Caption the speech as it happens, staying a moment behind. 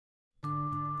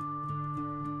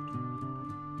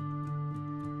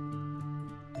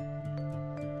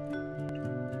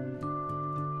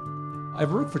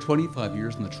I've worked for 25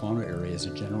 years in the Toronto area as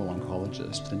a general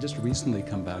oncologist and just recently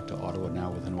come back to Ottawa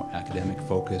now with an academic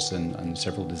focus on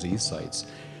several disease sites.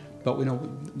 But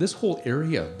this whole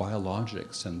area of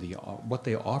biologics and what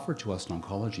they offer to us in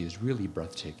oncology is really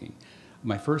breathtaking.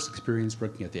 My first experience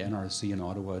working at the NRC in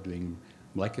Ottawa doing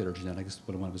molecular genetics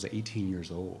when I was 18 years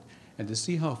old. And to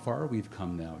see how far we've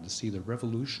come now, to see the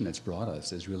revolution it's brought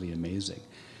us is really amazing.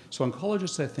 So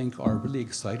oncologists, I think, are really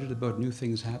excited about new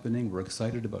things happening. We're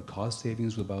excited about cost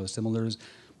savings with biosimilars,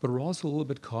 but we're also a little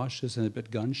bit cautious and a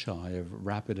bit gun-shy of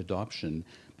rapid adoption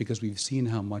because we've seen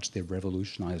how much they've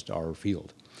revolutionized our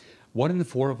field. 1 in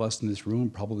 4 of us in this room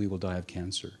probably will die of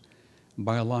cancer.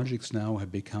 Biologics now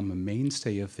have become a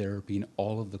mainstay of therapy in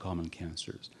all of the common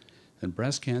cancers. In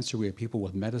breast cancer, we have people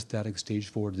with metastatic stage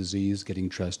 4 disease getting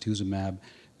trastuzumab,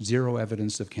 0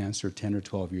 evidence of cancer 10 or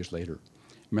 12 years later.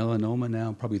 Melanoma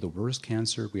now, probably the worst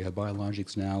cancer. We have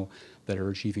biologics now that are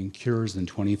achieving cures in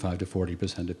 25 to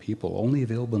 40% of people, only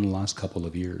available in the last couple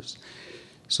of years.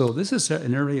 So this is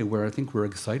an area where I think we're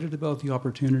excited about the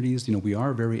opportunities. We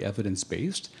are very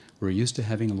evidence-based. We're used to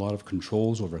having a lot of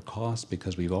controls over costs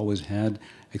because we've always had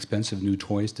expensive new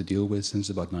toys to deal with since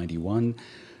about 91.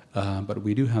 But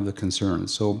we do have the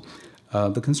concerns. So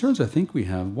the concerns I think we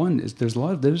have, one is there's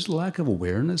a lack of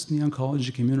awareness in the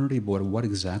oncology community about what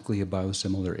exactly a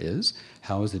biosimilar is.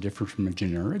 How is it different from a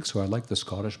generic? So I like the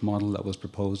Scottish model that was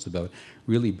proposed about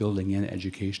really building in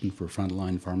education for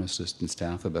frontline pharmacists and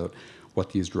staff about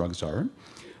what these drugs are.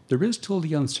 There is still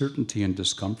the uncertainty and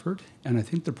discomfort, and I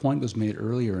think the point was made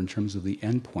earlier in terms of the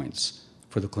endpoints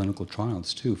for the clinical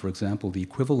trials too. For example, the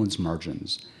equivalence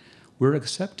margins. We're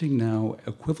accepting now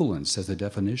equivalence as a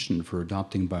definition for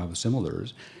adopting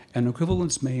biosimilars, and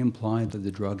equivalence may imply that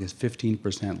the drug is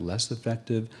 15% less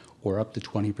effective or up to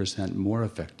 20% more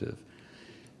effective.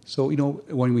 So,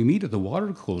 when we meet at the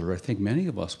water cooler, I think many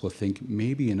of us will think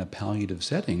maybe in a palliative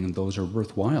setting, those are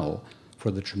worthwhile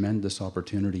for the tremendous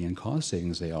opportunity and cost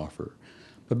savings they offer.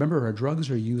 But remember, our drugs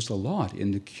are used a lot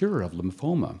in the cure of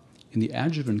lymphoma, in the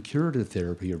adjuvant curative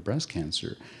therapy of breast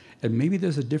cancer. And maybe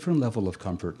there's a different level of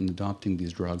comfort in adopting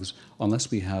these drugs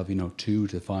unless we have, 2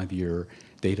 to 5 year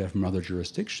data from other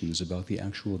jurisdictions about the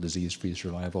actual disease-free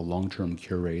survival, long-term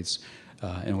cure rates,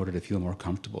 in order to feel more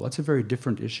comfortable. That's a very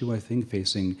different issue, I think,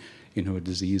 facing, a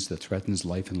disease that threatens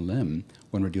life and limb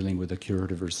when we're dealing with a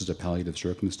curative versus a palliative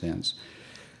circumstance.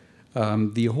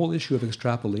 The whole issue of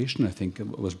extrapolation, I think,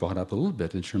 was brought up a little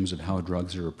bit in terms of how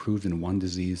drugs are approved in one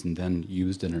disease and then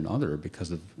used in another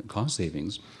because of cost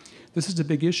savings. This is a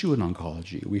big issue in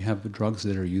oncology. We have drugs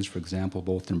that are used, for example,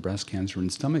 both in breast cancer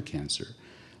and stomach cancer.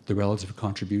 The relative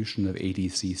contribution of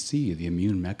ADCC, the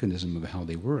immune mechanism of how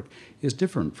they work, is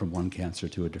different from one cancer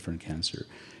to a different cancer.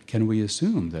 Can we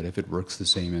assume that if it works the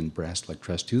same in breast like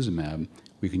trastuzumab,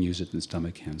 we can use it in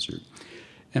stomach cancer?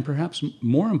 And perhaps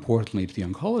more importantly to the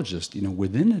oncologist,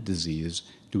 within a disease,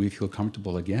 do we feel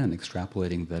comfortable, again,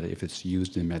 extrapolating that if it's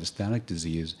used in metastatic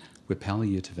disease with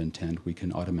palliative intent, we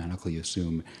can automatically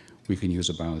assume we can use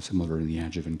a biosimilar in the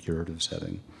adjuvant curative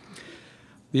setting.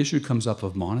 The issue comes up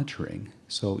of monitoring.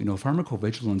 So,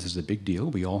 pharmacovigilance is a big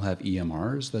deal. We all have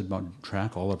EMRs that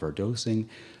track all of our dosing.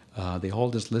 They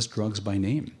all just list drugs by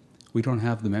name. We don't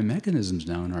have the mechanisms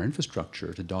now in our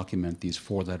infrastructure to document these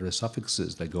 4-letter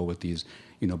suffixes that go with these,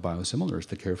 biosimilars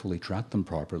to carefully track them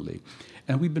properly.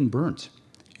 And we've been burnt.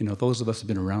 Those of us who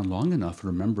have been around long enough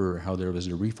remember how there was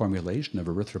a reformulation of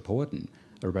erythropoietin,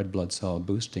 a red blood cell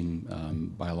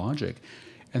boosting biologic.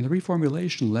 And the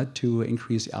reformulation led to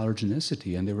increased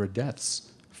allergenicity, and there were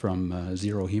deaths from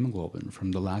zero hemoglobin,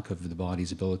 from the lack of the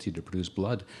body's ability to produce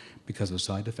blood because of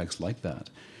side effects like that.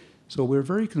 So we're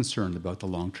very concerned about the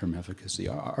long-term efficacy.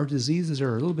 Our diseases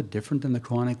are a little bit different than the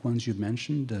chronic ones you've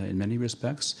mentioned in many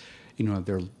respects.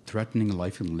 They're threatening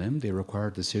life and limb. They require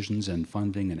decisions and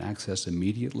funding and access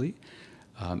immediately.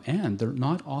 And they're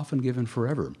not often given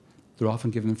forever. They're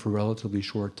often given for a relatively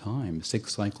short time,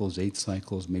 6 cycles, 8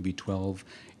 cycles, maybe 12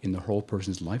 in the whole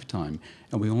person's lifetime.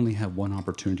 And we only have one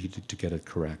opportunity to get it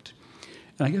correct.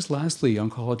 And I guess lastly,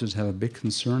 oncologists have a big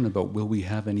concern about will we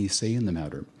have any say in the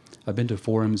matter. I've been to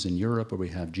forums in Europe where we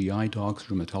have GI docs,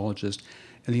 rheumatologists,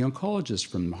 and the oncologists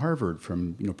from Harvard,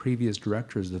 from previous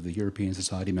directors of the European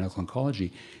Society of Medical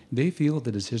Oncology, they feel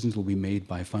the decisions will be made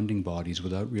by funding bodies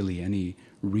without really any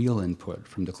real input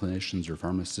from the clinicians or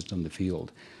pharmacists in the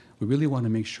field. We really want to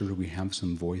make sure we have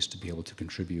some voice to be able to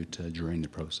contribute during the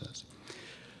process.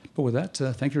 But with that,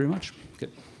 thank you very much.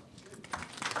 Good.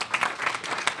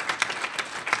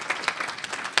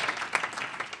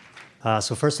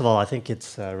 So first of all, I think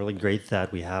it's really great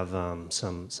that we have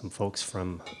some folks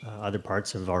from other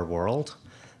parts of our world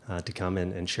to come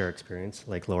and share experience,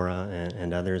 like Laura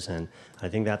and others. And I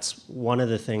think that's one of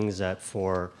the things that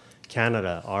for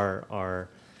Canada, our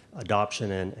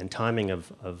adoption and timing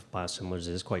of biosimilars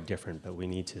is quite different, but we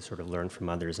need to sort of learn from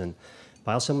others. And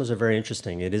biosimilars are very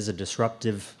interesting. It is a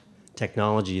disruptive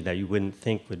technology that you wouldn't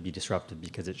think would be disruptive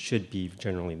because it should be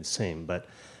generally the same. But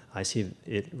I see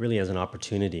it really as an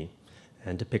opportunity.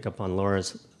 And to pick up on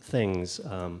Laura's things,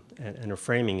 and her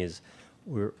framing is,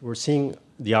 we're seeing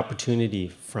the opportunity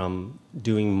from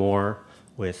doing more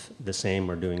with the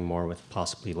same or doing more with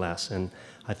possibly less. And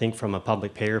I think from a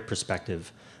public payer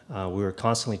perspective, we were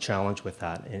constantly challenged with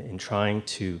that in trying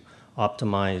to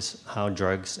optimize how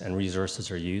drugs and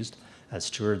resources are used as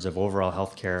stewards of overall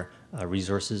healthcare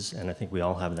resources, and I think we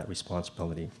all have that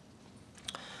responsibility.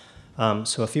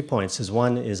 So a few points is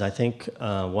one is I think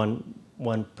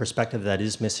one perspective that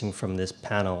is missing from this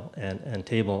panel and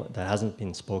table that hasn't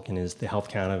been spoken is the Health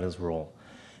Canada's role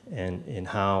and in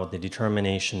how the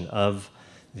determination of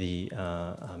the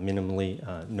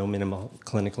no minimal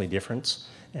clinically difference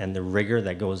and the rigor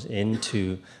that goes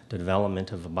into the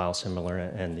development of a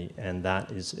biosimilar and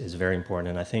that is very important.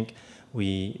 And I think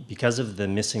because of the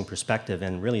missing perspective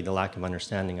and really the lack of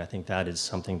understanding, I think that is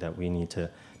something that we need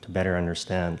to better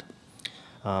understand.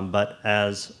 But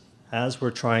as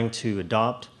we're trying to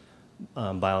adopt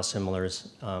biosimilars,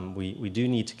 we do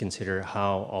need to consider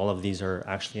how all of these are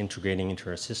actually integrating into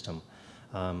our system.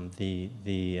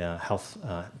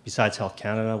 Besides Health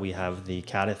Canada, we have the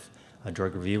CADIF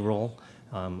drug review role,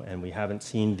 and we haven't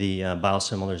seen the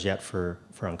biosimilars yet for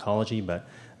oncology, but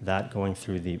that going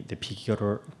through the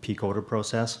peak order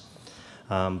process.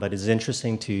 But it's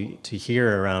interesting to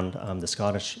hear around the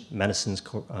Scottish Medicines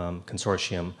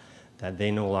Consortium that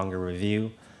they no longer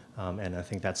review, and I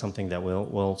think that's something that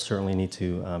we'll certainly need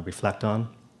to reflect on.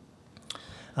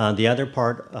 The other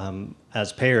part,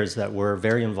 as payers that we're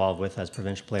very involved with as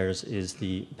provincial players, is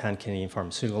the Pan-Canadian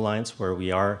Pharmaceutical Alliance, where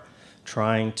we are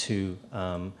trying to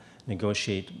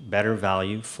negotiate better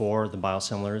value for the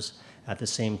biosimilars. At the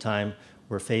same time,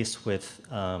 we're faced with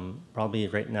probably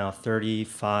right now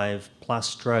 35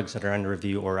 plus drugs that are under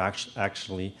review or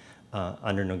actually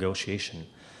under negotiation.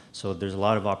 So there's a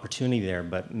lot of opportunity there,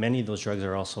 but many of those drugs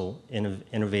are also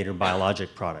innovator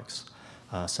biologic products.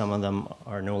 Some of them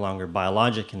are no longer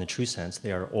biologic in the true sense.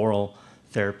 They are oral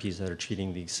therapies that are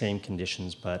treating the same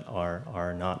conditions but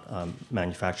are not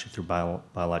manufactured through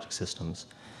biologic systems.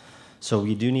 So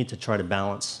we do need to try to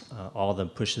balance all the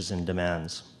pushes and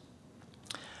demands.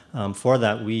 For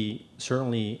that, we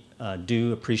certainly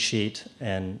do appreciate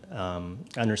and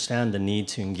understand the need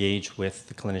to engage with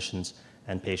the clinicians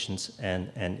and patients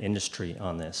and industry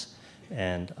on this.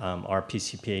 And our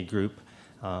PCPA group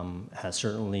has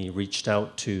certainly reached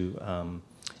out to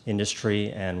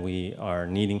industry, and we are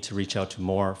needing to reach out to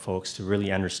more folks to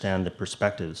really understand the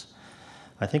perspectives.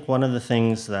 I think one of the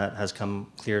things that has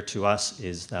come clear to us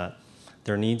is that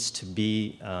there needs to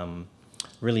be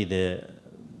really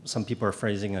some people are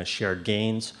phrasing as shared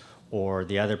gains, or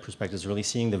the other perspective is really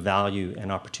seeing the value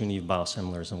and opportunity of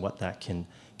biosimilars and what that can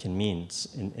mean.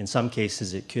 In some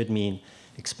cases, it could mean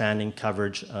expanding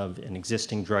coverage of an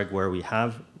existing drug where we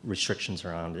have restrictions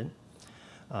around it.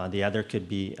 The other could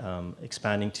be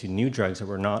expanding to new drugs that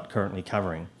we're not currently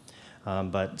covering.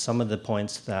 But some of the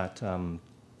points that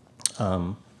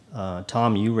Tom,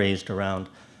 you raised around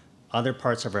other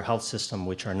parts of our health system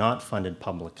which are not funded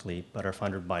publicly but are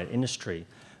funded by industry,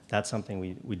 that's something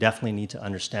we definitely need to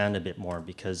understand a bit more,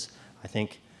 because I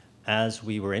think as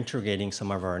we were integrating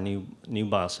some of our new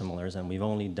biosimilars, and we've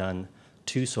only done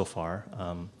 2 so far,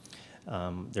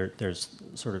 there's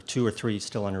sort of 2 or 3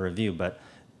 still under review, but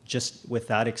just with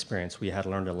that experience, we had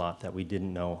learned a lot that we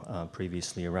didn't know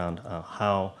previously around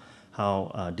how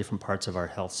different parts of our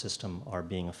health system are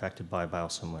being affected by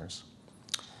biosimilars.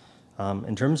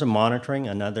 In terms of monitoring,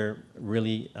 another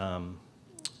really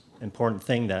important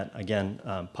thing that, again,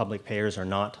 public payers are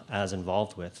not as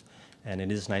involved with, and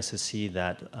it is nice to see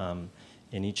that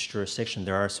in each jurisdiction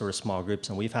there are sort of small groups,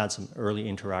 and we've had some early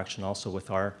interaction also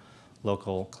with our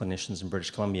local clinicians in British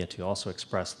Columbia to also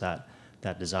express that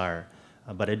desire.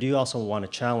 But I do also want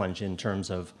to challenge in terms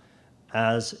of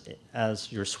as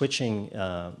you're switching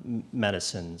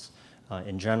medicines,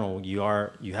 in general,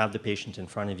 you have the patient in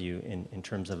front of you in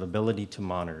terms of ability to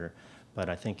monitor, but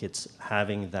I think it's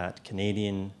having that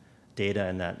Canadian data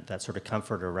and that sort of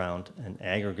comfort around an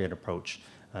aggregate approach,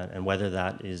 and whether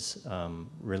that is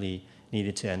really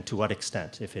needed to, and to what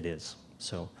extent, if it is.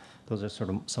 So those are sort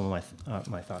of some of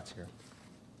my thoughts here.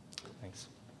 Thanks.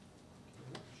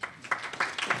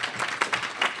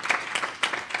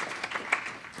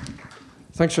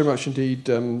 Thanks very much indeed,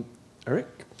 Eric.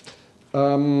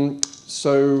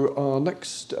 So our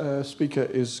next speaker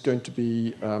is going to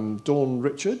be Dawn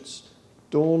Richards.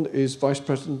 Dawn is Vice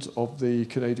President of the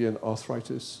Canadian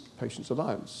Arthritis Patients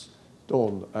Alliance.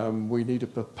 Dawn, we need a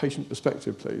patient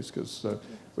perspective, please, because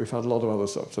we've had a lot of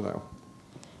others up to now.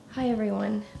 Hi,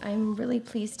 everyone. I'm really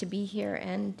pleased to be here.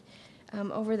 And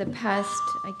over the past,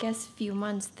 I guess, few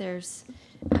months, there's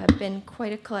been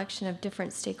quite a collection of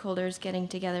different stakeholders getting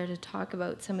together to talk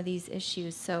about some of these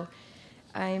issues. So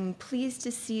I'm pleased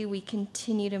to see we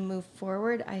continue to move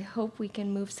forward. I hope we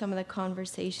can move some of the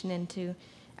conversation into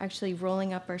actually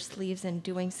rolling up our sleeves and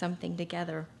doing something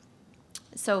together.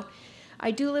 So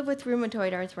I do live with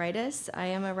rheumatoid arthritis. I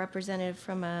am a representative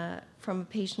from a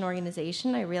patient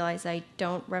organization. I realize I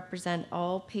don't represent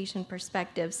all patient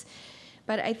perspectives.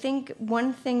 But I think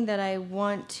one thing that I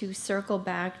want to circle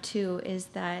back to is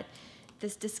that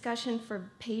this discussion for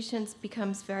patients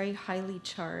becomes very highly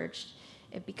charged.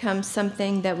 It becomes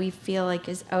something that we feel like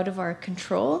is out of our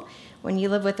control. When you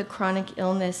live with a chronic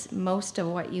illness, most of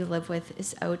what you live with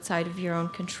is outside of your own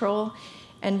control.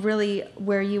 And really,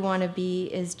 where you want to be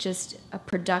is just a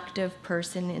productive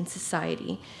person in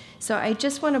society. So I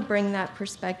just want to bring that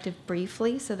perspective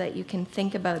briefly so that you can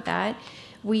think about that.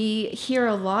 We hear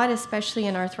a lot, especially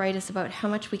in arthritis, about how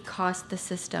much we cost the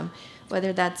system,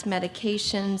 whether that's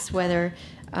medications, whether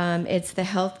it's the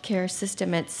healthcare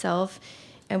system itself.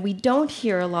 And we don't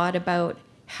hear a lot about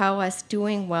how us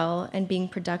doing well and being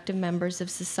productive members of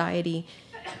society,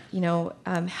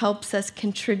 helps us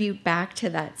contribute back to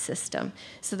that system.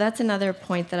 So that's another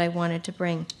point that I wanted to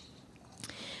bring.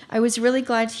 I was really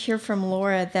glad to hear from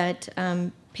Laura that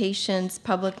patients,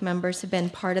 public members have been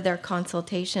part of their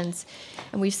consultations.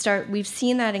 And we've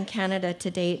seen that in Canada to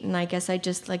date, and I guess I'd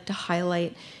just like to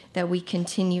highlight that we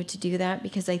continue to do that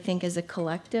because I think as a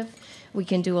collective, we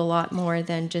can do a lot more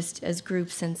than just as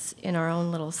groups in our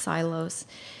own little silos.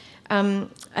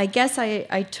 I guess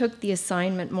I took the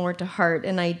assignment more to heart,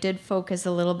 and I did focus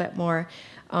a little bit more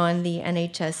on the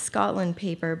NHS Scotland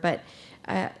paper, but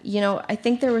I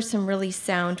think there were some really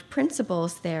sound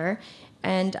principles there.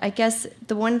 And I guess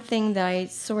the one thing that I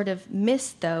sort of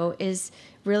missed, though, is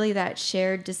really that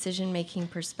shared decision-making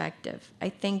perspective. I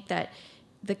think that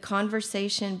the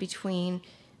conversation between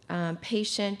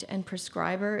patient and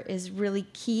prescriber is really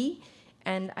key,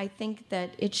 and I think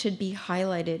that it should be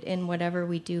highlighted in whatever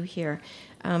we do here.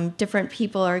 Different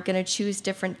people are going to choose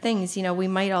different things. We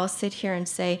might all sit here and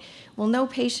say, well, no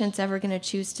patient's ever going to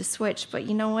choose to switch, but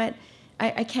you know what?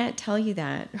 I can't tell you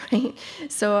that, right?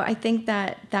 So I think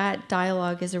that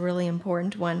dialogue is a really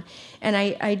important one. And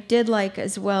I did like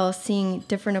as well seeing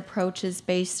different approaches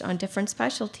based on different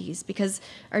specialties because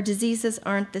our diseases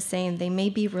aren't the same. They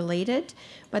may be related,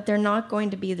 but they're not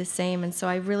going to be the same. And so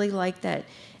I really like that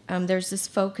there's this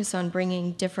focus on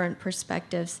bringing different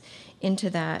perspectives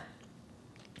into that.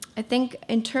 I think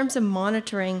in terms of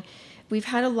monitoring, we've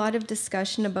had a lot of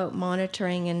discussion about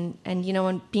monitoring and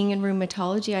being in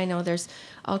rheumatology, I know there's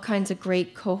all kinds of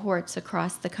great cohorts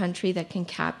across the country that can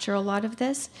capture a lot of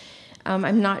this.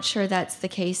 I'm not sure that's the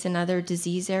case in other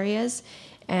disease areas.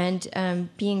 And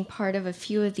being part of a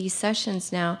few of these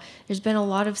sessions now, there's been a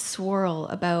lot of swirl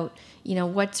about,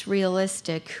 what's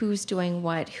realistic, who's doing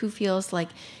what, who feels like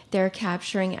they're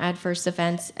capturing adverse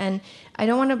events. And I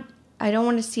don't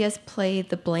want to see us play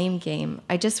the blame game.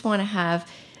 I just want to have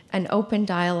an open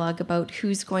dialogue about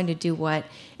who's going to do what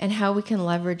and how we can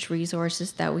leverage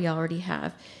resources that we already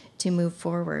have to move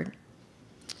forward.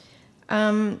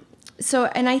 And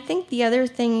I think the other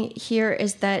thing here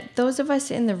is that those of us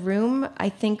in the room, I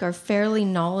think, are fairly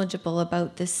knowledgeable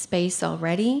about this space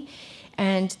already.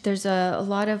 And there's a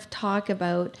lot of talk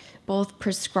about both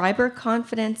prescriber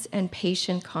confidence and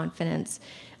patient confidence.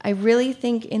 I really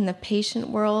think in the patient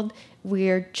world,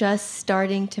 we're just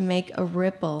starting to make a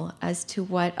ripple as to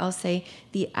what I'll say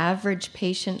the average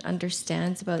patient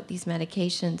understands about these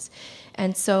medications.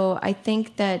 And so I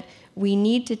think that we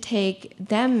need to take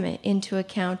them into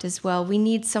account as well. We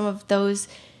need some of those,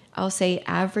 I'll say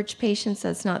average patients,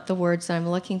 that's not the words I'm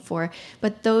looking for,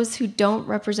 but those who don't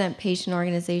represent patient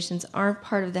organizations, aren't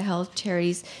part of the health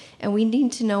charities, and we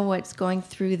need to know what's going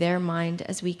through their mind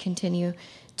as we continue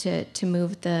to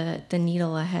move the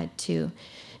needle ahead too.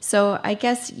 So I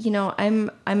guess, I'm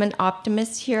an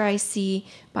optimist here. I see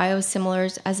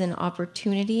biosimilars as an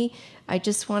opportunity. I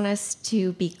just want us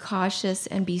to be cautious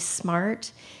and be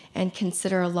smart and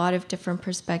consider a lot of different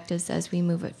perspectives as we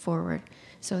move it forward.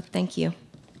 So thank you.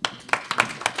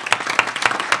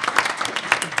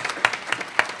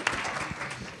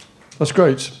 That's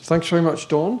great. Thanks very much,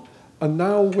 Dawn. And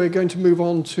now we're going to move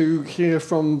on to hear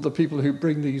from the people who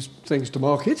bring these things to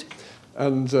market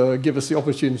and give us the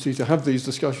opportunity to have these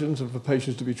discussions and for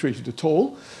patients to be treated at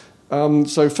all.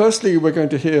 So firstly, we're going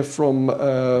to hear from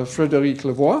Frédéric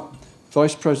Lavoie,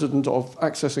 Vice President of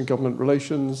Access and Government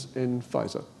Relations in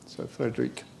Pfizer. So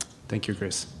Frédéric. Thank you,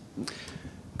 Chris.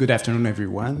 Good afternoon,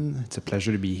 everyone. It's a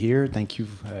pleasure to be here. Thank you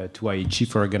to IHE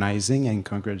for organizing, and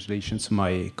congratulations to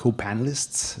my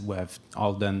co-panelists who have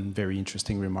all done very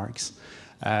interesting remarks.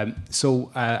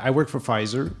 I work for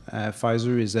Pfizer.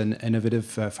 Pfizer is an innovative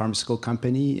pharmaceutical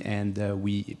company, and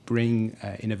we bring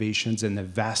innovations in a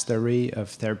vast array of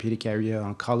therapeutic area,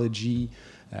 oncology.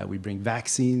 We bring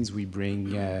vaccines, we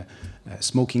bring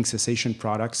smoking cessation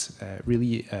products,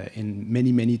 really in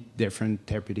many, many different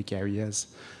therapeutic areas.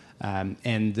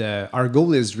 Our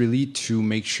goal is really to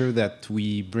make sure that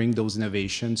we bring those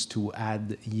innovations to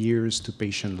add years to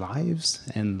patient lives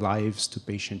and lives to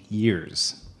patient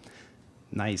years.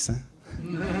 Nice,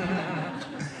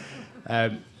 huh?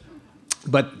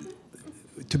 But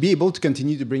to be able to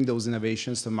continue to bring those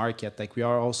innovations to market, like, we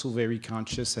are also very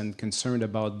conscious and concerned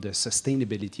about the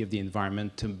sustainability of the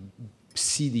environment, to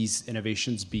see these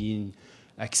innovations being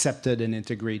accepted and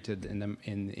integrated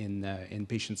in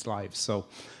patients' lives. So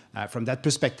from that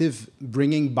perspective,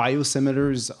 bringing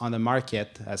biosimilars on the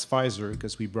market as Pfizer,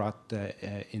 because we brought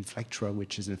Inflectra,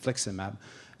 which is infliximab,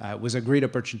 was a great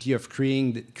opportunity of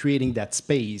creating that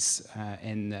space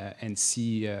and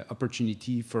see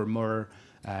opportunity for more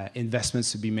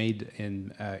investments to be made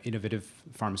in innovative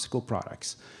pharmaceutical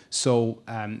products. So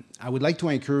I would like to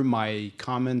anchor my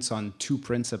comments on two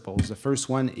principles. The first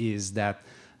one is that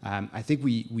I think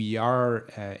we are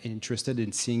interested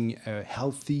in seeing a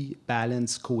healthy,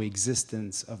 balanced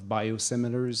coexistence of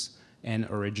biosimilars and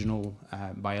original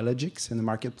biologics in the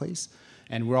marketplace.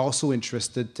 And we're also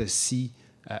interested to see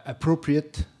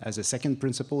appropriate, as a second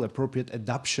principle, appropriate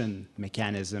adoption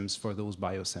mechanisms for those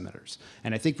biosimilars.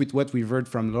 And I think with what we've heard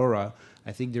from Laura,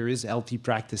 I think there is healthy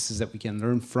practices that we can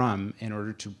learn from in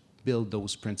order to build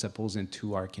those principles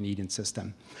into our Canadian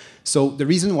system. So the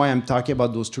reason why I'm talking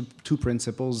about those two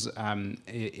principles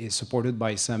is supported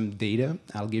by some data.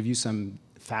 I'll give you some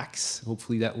facts.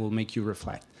 Hopefully that will make you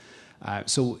reflect.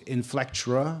 So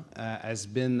Inflectra has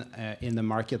been in the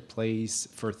marketplace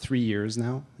for 3 years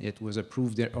now. It was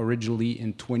approved originally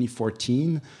in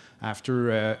 2014 after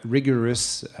a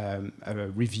rigorous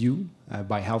review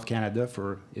by Health Canada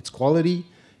for its quality,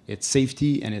 its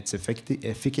safety, and its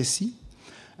efficacy.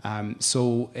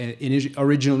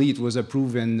 Originally it was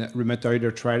approved in rheumatoid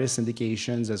arthritis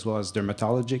indications as well as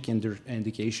dermatologic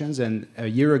indications, and a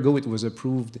year ago it was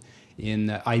approved in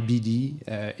IBD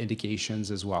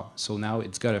indications as well. So now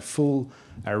it's got a full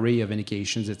array of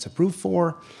indications it's approved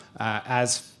for.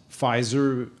 As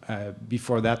Pfizer,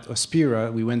 before that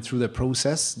Hospira, we went through the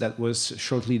process that was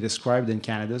shortly described in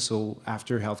Canada. So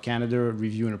after Health Canada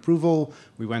review and approval,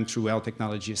 we went through health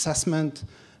technology assessment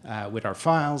with our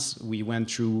files. We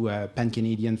went through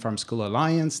Pan-Canadian Pharmaceutical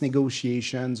Alliance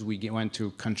negotiations. We went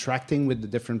to contracting with the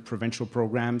different provincial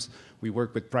programs. We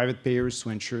worked with private payers to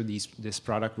ensure this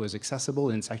product was accessible.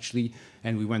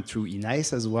 And we went through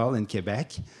INES as well in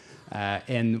Quebec.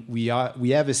 And we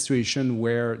have a situation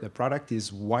where the product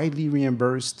is widely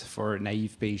reimbursed for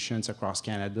naive patients across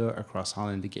Canada, across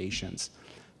all indications.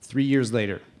 3 years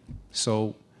later.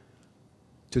 So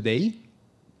today,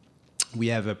 we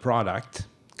have a product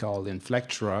called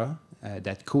Inflectra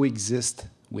that coexists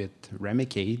with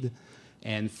Remicade.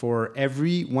 And for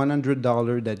every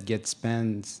 $100 that gets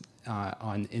spent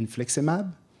on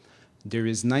infliximab, there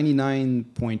is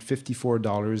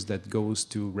 $99.54 that goes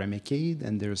to Remicade,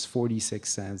 and there's 46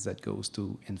 cents that goes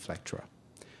to Inflectra.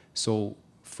 So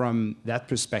from that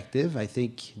perspective, I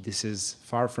think this is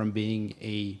far from being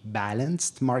a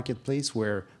balanced marketplace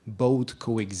where both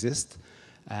coexist.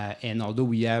 And although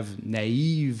we have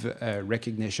naive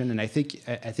recognition, and I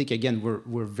think again,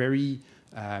 we're very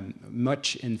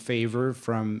much in favor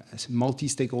from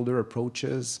multi-stakeholder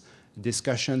approaches,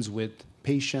 discussions with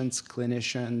patients,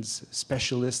 clinicians,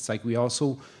 specialists. Like, we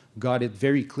also got it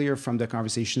very clear from the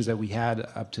conversations that we had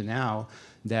up to now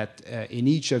that in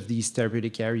each of these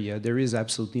therapeutic areas, there is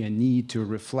absolutely a need to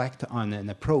reflect on an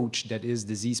approach that is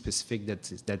disease-specific,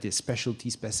 that is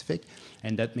specialty-specific,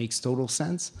 and that makes total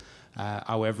sense.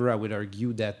 However, I would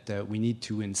argue that we need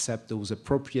to incept those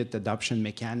appropriate adoption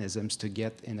mechanisms to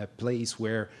get in a place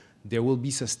where there will be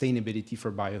sustainability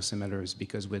for biosimilars,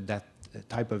 because with that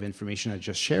type of information I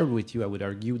just shared with you, I would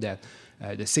argue that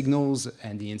the signals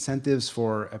and the incentives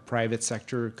for a private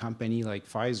sector company like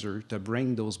Pfizer to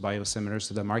bring those biosimilars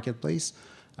to the marketplace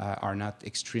are not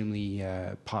extremely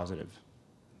positive.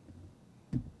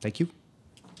 Thank you.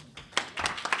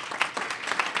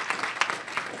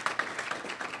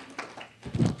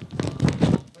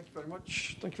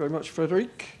 Thank you very much, Frédéric.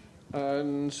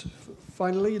 And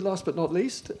finally, last but not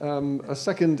least, a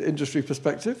second industry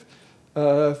perspective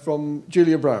from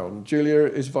Julia Brown. Julia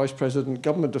is Vice President,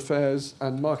 Government Affairs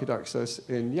and Market Access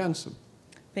in Janssen.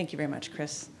 Thank you very much,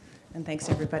 Chris. And thanks,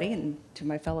 everybody, and to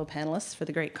my fellow panelists for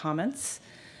the great comments.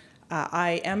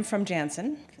 I am from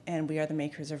Janssen, and we are the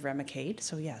makers of Remicade.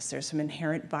 So yes, there's some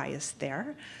inherent bias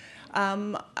there.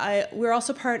 We're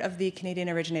also part of the Canadian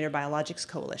Originator Biologics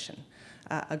Coalition,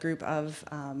 a group of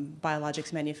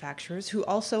biologics manufacturers who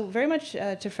also, very much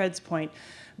to Fred's point,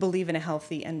 believe in a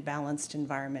healthy and balanced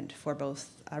environment for both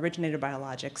originator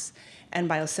biologics and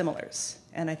biosimilars.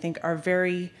 And I think are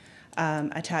very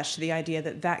attached to the idea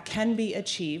that that can be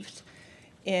achieved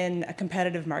in a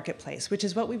competitive marketplace, which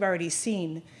is what we've already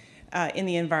seen in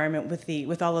the environment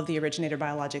with all of the originator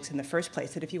biologics in the first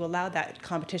place, that if you allow that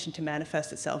competition to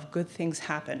manifest itself, good things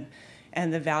happen,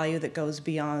 and the value that goes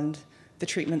beyond the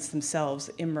treatments themselves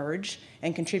emerge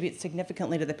and contribute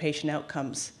significantly to the patient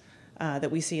outcomes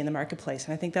that we see in the marketplace.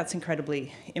 And I think that's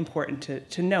incredibly important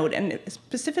to note, and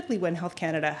specifically when Health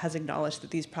Canada has acknowledged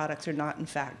that these products are not, in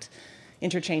fact,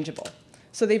 interchangeable.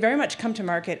 So they very much come to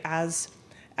market as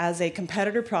a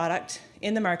competitor product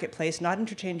in the marketplace, not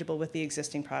interchangeable with the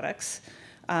existing products,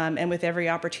 and with every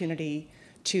opportunity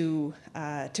to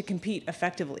compete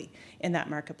effectively in that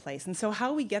marketplace. And so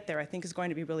how we get there, I think, is going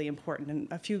to be really important,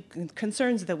 and a few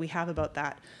concerns that we have about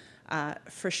that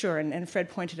for sure. And Fred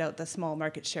pointed out the small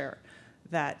market share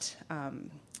that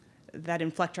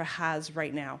Inflectra has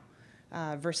right now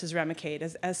versus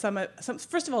Remicade. As some,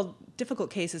 first of all, difficult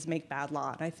cases make bad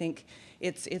law, and I think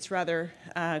it's rather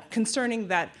concerning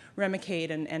that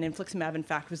Remicade and infliximab, in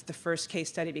fact, was the first case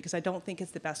study, because I don't think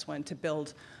it's the best one to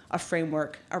build a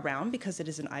framework around, because it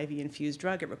is an IV-infused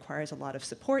drug. It requires a lot of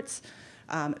supports.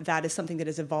 That is something that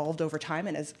has evolved over time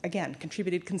and has, again,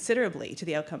 contributed considerably to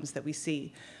the outcomes that we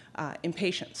see in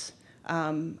patients.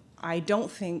 I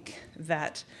don't think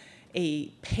that a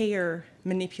payer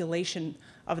manipulation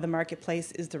of the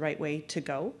marketplace is the right way to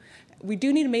go. We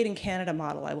do need a made-in-Canada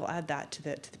model. I will add that to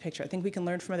the picture. I think we can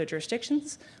learn from other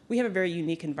jurisdictions. We have a very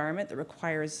unique environment that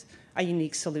requires a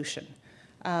unique solution.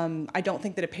 I don't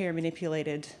think that a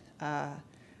payer-manipulated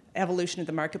evolution of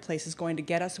the marketplace is going to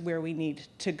get us where we need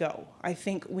to go. I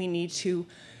think we need to,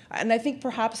 and I think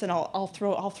perhaps, and I'll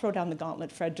throw down the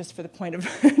gauntlet, Fred, just for the point of,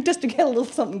 just to get a little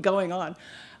something going on,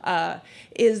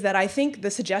 is that I think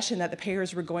the suggestion that the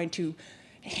payers were going to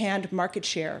hand market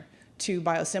share to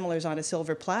biosimilars on a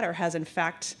silver platter has in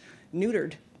fact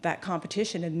neutered that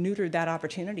competition and neutered that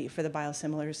opportunity for the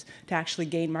biosimilars to actually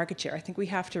gain market share. I think we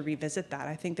have to revisit that.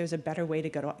 I think there's a better way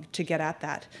to get at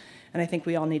that. And I think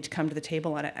we all need to come to the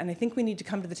table on it. And I think we need to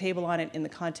come to the table on it in the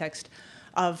context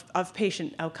of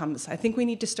patient outcomes. I think we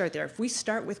need to start there. If we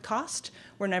start with cost,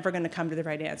 we're never going to come to the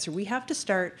right answer. We have to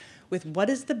start with what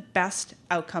is the best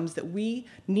outcomes that we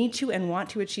need to and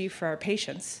want to achieve for our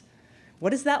patients. What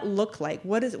does that look like?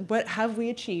 What have we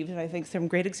achieved? And I think some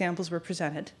great examples were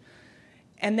presented.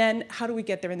 And then how do we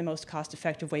get there in the most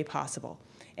cost-effective way possible?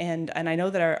 And I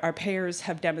know that our payers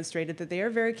have demonstrated that they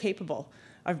are very capable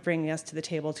of bringing us to the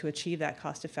table to achieve that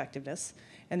cost-effectiveness,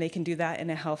 and they can do that in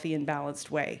a healthy and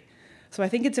balanced way. So I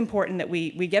think it's important that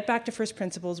we get back to first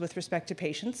principles with respect to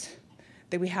patients,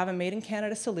 that we have a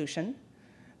made-in-Canada solution,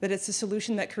 that it's a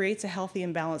solution that creates a healthy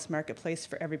and balanced marketplace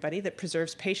for everybody, that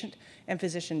preserves patient and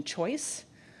physician choice.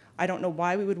 I don't know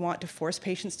why we would want to force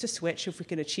patients to switch if we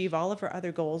can achieve all of our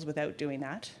other goals without doing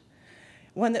that.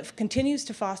 One that continues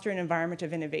to foster an environment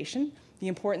of innovation. The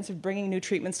importance of bringing new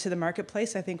treatments to the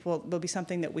marketplace, I think, will be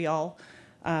something that we all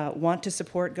want to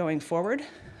support going forward.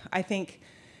 I think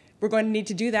we're going to need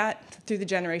to do that through the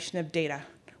generation of data.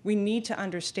 We need to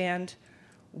understand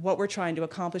what we're trying to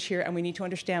accomplish here, and we need to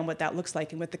understand what that looks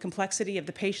like. And with the complexity of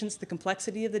the patients, the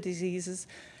complexity of the diseases,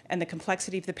 and the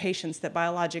complexity of the patients that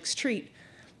biologics treat,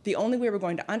 the only way we're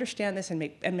going to understand this and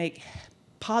make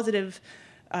positive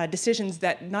decisions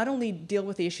that not only deal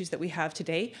with the issues that we have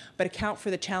today, but account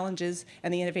for the challenges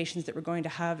and the innovations that we're going to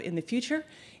have in the future,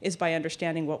 is by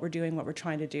understanding what we're doing, what we're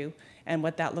trying to do, and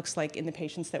what that looks like in the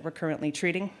patients that we're currently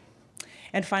treating.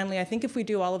 And finally, I think if we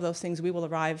do all of those things, we will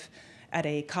arrive at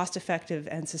a cost-effective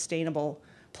and sustainable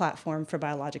platform for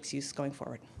biologics use going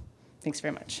forward. Thanks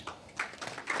very much.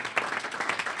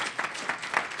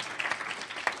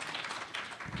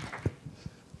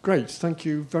 Great, thank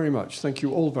you very much. Thank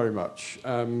you all very much,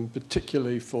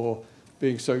 particularly for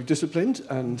being so disciplined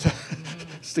and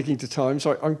sticking to time.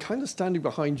 Sorry, I'm kind of standing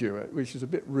behind you, which is a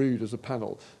bit rude as a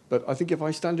panel, but I think if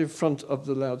I stand in front of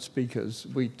the loudspeakers,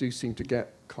 we do seem to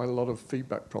get quite a lot of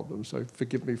feedback problems, so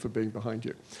forgive me for being behind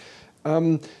you.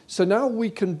 So now we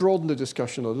can broaden the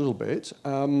discussion a little bit.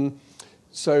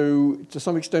 So to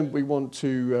some extent, we want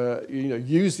to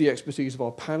use the expertise of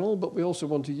our panel, but we also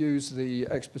want to use the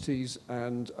expertise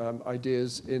and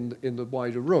ideas in the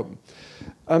wider room.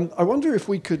 I wonder if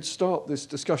we could start this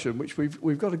discussion, which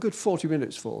we've got a good 40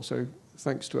 minutes for, so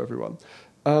thanks to everyone.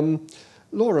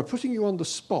 Laura, putting you on the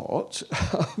spot,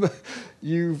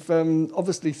 you've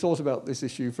obviously thought about this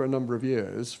issue for a number of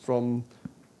years from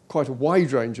quite a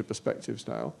wide range of perspectives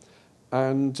now.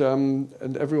 And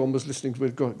everyone was listening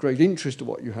with great interest to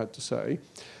what you had to say.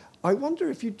 I wonder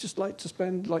if you'd just like to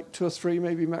spend like 2 or 3,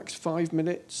 maybe max 5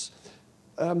 minutes,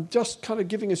 just kind of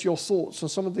giving us your thoughts on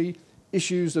some of the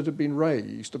issues that have been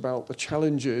raised about the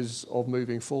challenges of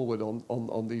moving forward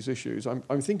on these issues.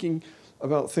 I'm thinking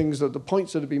about things that the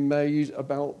points that have been made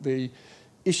about the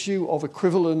issue of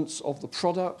equivalence of the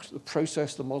product, the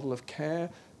process, the model of care.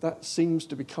 That seems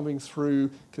to be coming through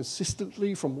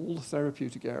consistently from all the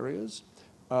therapeutic areas,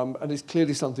 and is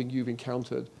clearly something you've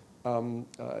encountered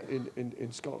in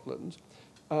Scotland.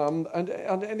 And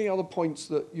any other points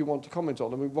that you want to comment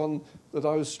on? I mean, one that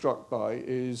I was struck by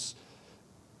is,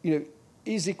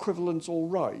 is equivalence all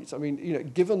right? I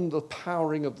mean, given the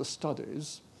powering of the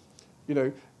studies,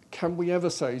 can we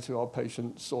ever say to our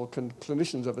patients, or can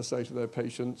clinicians ever say to their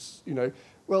patients,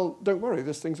 well, don't worry,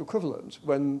 this thing's equivalent,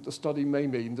 when the study may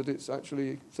mean that it's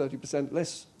actually 30%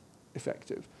 less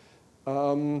effective.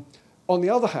 On the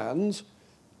other hand,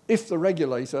 if the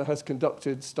regulator has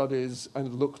conducted studies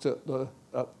and looked at the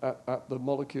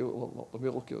molecule, well, not the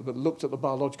molecule, but looked at the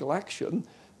biological action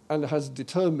and has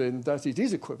determined that it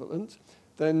is equivalent,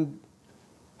 then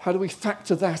how do we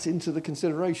factor that into the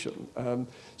consideration?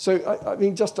 So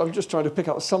I'm just trying to pick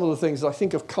up some of the things that I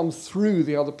think have come through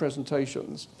the other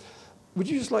presentations. Would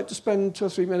you just like to spend 2 or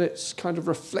 3 minutes kind of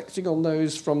reflecting on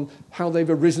those from how they've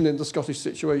arisen in the Scottish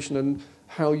situation and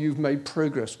how you've made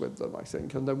progress with them, I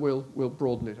think, and then we'll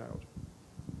broaden it out.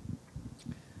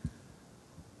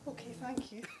 Okay,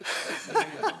 thank you.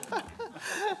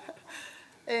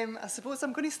 I suppose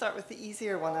I'm going to start with the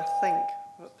easier one, I think.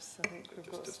 Whoops, I think we've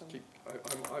got some...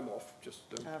 I'm off, just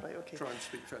right, okay. Try and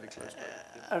speak fairly close.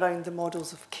 Around the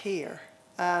models of care.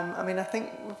 I mean, I think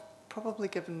we've probably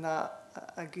given that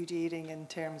a good airing in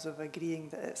terms of agreeing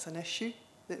that it's an issue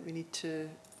that we need to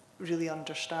really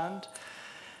understand.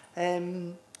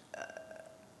 And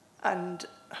I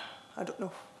don't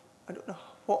know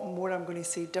what more I'm going to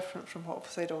say different from what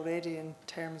I've said already in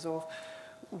terms of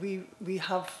we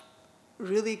have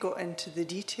really got into the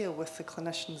detail with the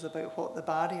clinicians about what the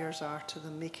barriers are to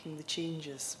them making the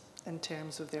changes in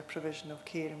terms of their provision of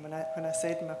care. And when I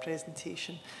said in my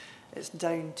presentation, it's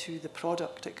down to the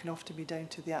product. It can often be down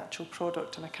to the actual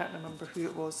product. And I can't remember who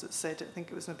it was that said it. I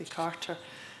think it was maybe Carter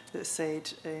that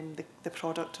said the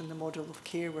product and the model of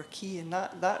care were key. And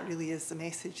that really is the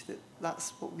message, that's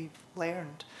what we've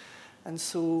learned. And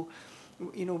so,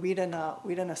 we're in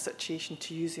a situation,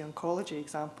 to use the oncology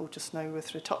example just now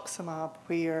with rituximab,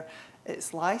 where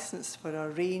it's licensed for a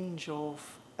range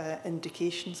of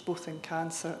indications, both in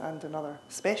cancer and in other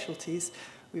specialties.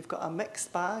 We've got a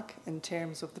mixed bag in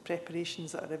terms of the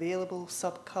preparations that are available,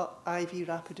 subcut, IV,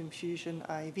 rapid infusion,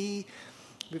 IV.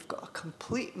 We've got a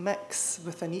complete mix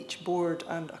within each board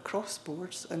and across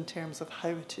boards in terms of how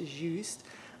it is used.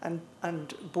 And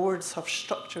boards have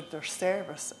structured their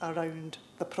service around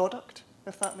the product,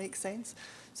 if that makes sense.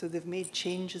 So they've made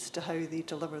changes to how they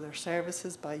deliver their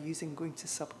services by going to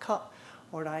subcut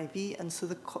or IV. And so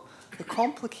the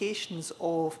complications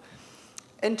of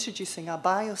introducing a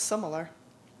biosimilar,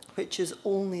 which is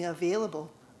only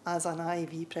available as an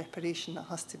IV preparation that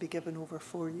has to be given over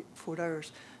 4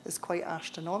 hours, is quite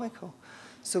astronomical.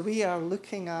 So we are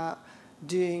looking at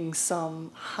doing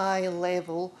some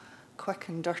high-level, quick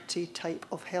and dirty type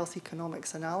of health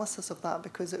economics analysis of that,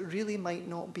 because it really might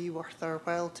not be worth our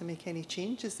while to make any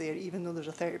changes there, even though there's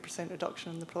a 30%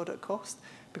 reduction in the product cost.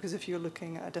 Because if you're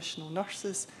looking at additional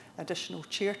nurses, additional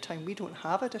chair time, we don't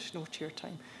have additional chair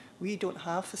time. We don't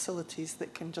have facilities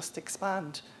that can just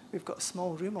expand. We've got a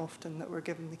small room often that we're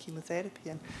giving the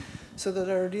chemotherapy in. So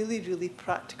there are really, really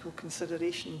practical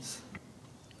considerations.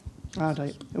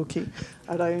 Right, okay.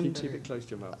 Around Keep it close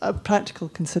to your mouth. Practical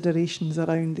considerations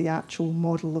around the actual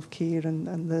model of care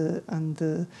and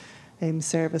the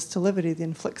service delivery. The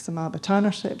infliximab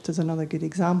etanercept is another good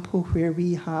example where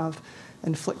we have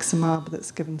infliximab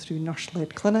that's given through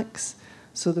nurse-led clinics.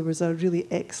 So there was a really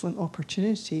excellent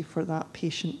opportunity for that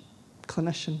patient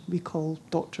clinician, we call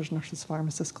doctors, nurses,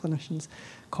 pharmacists, clinicians,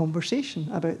 conversation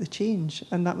about the change.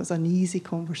 And that was an easy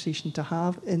conversation to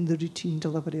have in the routine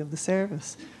delivery of the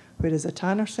service. Whereas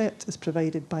etanercept is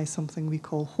provided by something we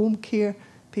call home care.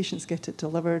 Patients get it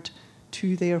delivered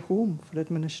to their home for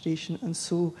administration, and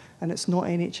it's not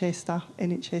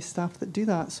NHS staff that do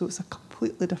that, so it's a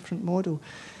completely different model.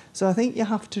 So I think you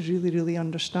have to really, really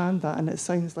understand that, and it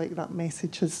sounds like that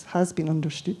message has been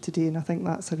understood today, and I think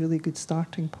that's a really good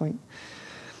starting point.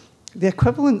 The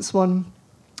equivalence one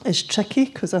is tricky,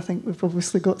 because I think we've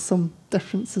obviously got some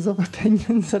differences of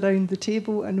opinions around the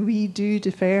table, and we do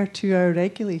defer to our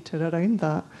regulator around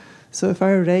that. So if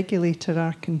our regulator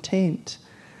are content,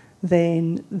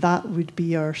 then that would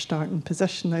be our starting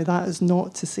position. Now, that is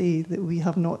not to say that we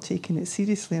have not taken it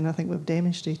seriously, and I think we've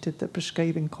demonstrated that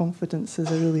prescribing confidence is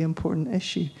a really important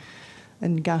issue.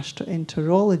 In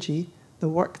gastroenterology, the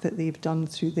work that they've done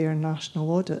through their national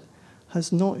audit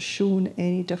has not shown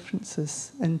any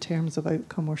differences in terms of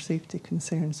outcome or safety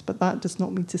concerns, but that does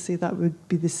not mean to say that would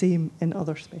be the same in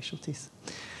other specialties.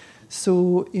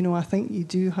 So, you know, I think you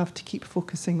do have to keep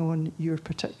focusing on your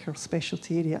particular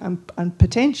specialty area, and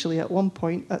potentially at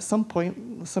some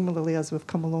point, similarly as we've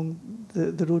come along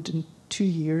the road in 2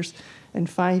 years, in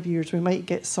 5 years, we might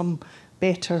get some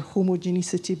better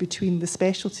homogeneity between the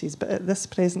specialties, but at this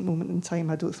present moment in time,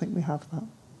 I don't think we have that.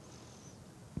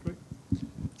 Great.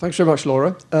 Thanks very much,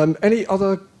 Laura. Any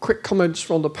other quick comments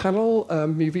from the panel?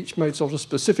 You've each made sort of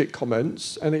specific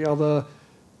comments. Any other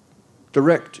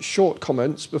direct, short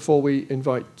comments before we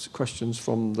invite questions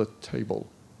from the table,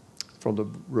 from the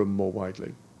room more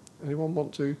widely? Anyone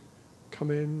want to come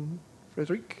in?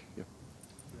 Frédéric? Yeah.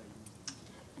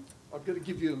 I'm going to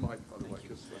give you the mic, by the way.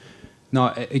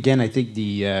 No, again, I think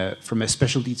from a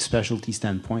specialty to specialty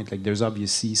standpoint, like there's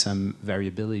obviously some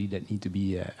variability that need to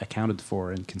be accounted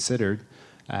for and considered.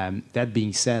 That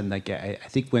being said, like I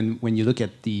think when you look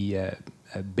at the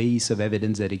base of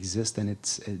evidence that exists, and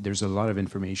there's a lot of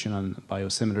information on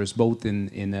biosimilars, both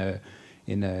in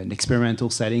an experimental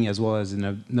setting as well as in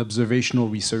an observational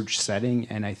research setting.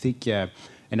 And I think,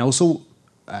 and also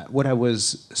what I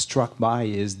was struck by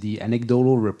is the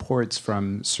anecdotal reports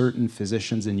from certain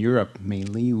physicians in Europe,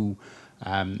 mainly, who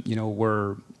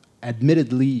were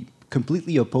admittedly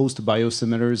completely opposed to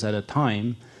biosimilars at a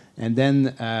time, and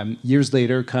then years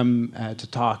later come to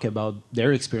talk about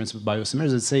their experience with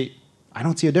biosimilars and say, I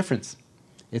don't see a difference.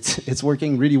 It's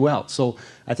working really well. So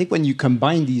I think when you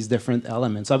combine these different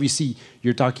elements, obviously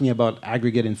you're talking about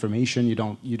aggregate information. You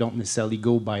don't necessarily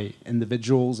go by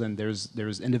individuals, and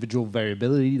there's individual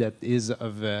variability that is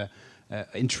of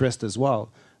interest as well.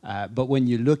 But when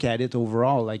you look at it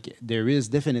overall, like there is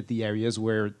definitely areas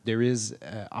where there is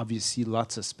obviously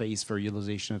lots of space for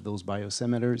utilization of those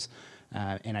biosimilars.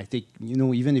 And I think,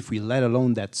 even if we let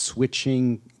alone that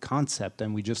switching concept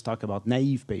and we just talk about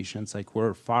naive patients, like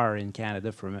we're far in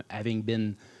Canada from having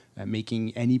been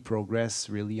making any progress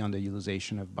really on the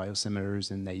utilization of biosimilars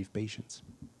in naive patients.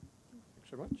 Thanks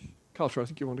very much. Carter, I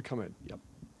think you want to come in.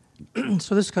 Yep.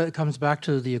 So this comes back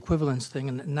to the equivalence thing,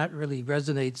 and that really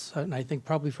resonates, and I think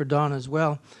probably for Don as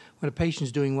well. When a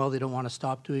patient's doing well, they don't want to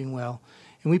stop doing well.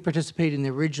 And we participated in the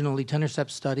original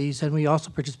etanercept studies, and we also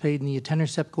participated in the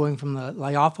etanercept going from the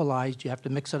lyophilized, you have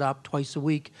to mix it up twice a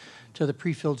week, to the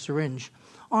pre-filled syringe.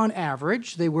 On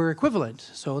average, they were equivalent.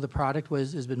 So the product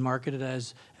has been marketed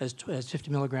as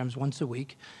 50 milligrams once a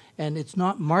week, and it's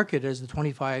not marketed as the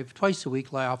 25 twice a week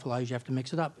lyophilized, you have to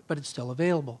mix it up, but it's still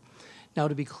available. Now,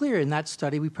 to be clear, in that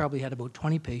study, we probably had about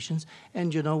 20 patients,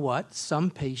 and you know what? Some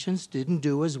patients didn't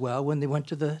do as well when they went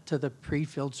to the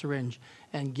pre-filled syringe.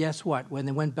 And guess what? When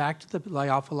they went back to the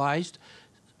lyophilized,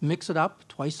 mix it up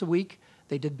twice a week,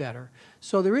 they did better.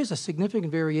 So there is a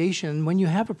significant variation. When you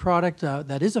have a product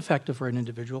that is effective for an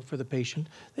individual, for the patient,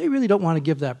 they really don't want to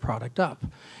give that product up.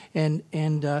 And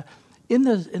in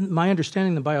my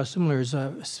understanding, the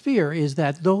biosimilars sphere is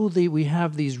that though we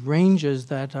have these ranges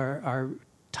that are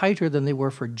tighter than they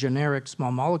were for generic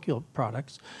small molecule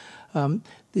products,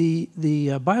 the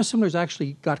biosimilars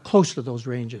actually got close to those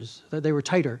ranges. They were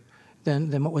tighter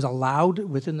than what was allowed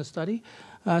within the study.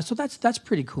 So that's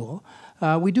pretty cool.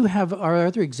 We do have our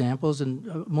other examples,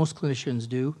 and most clinicians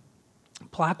do.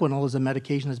 Plaquenil is a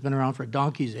medication that's been around for a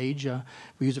donkey's age.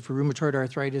 We use it for rheumatoid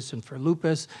arthritis and for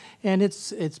lupus, and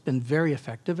it's been very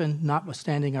effective. And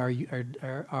notwithstanding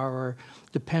our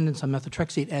dependence on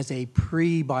methotrexate as a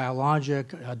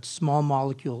pre-biologic, small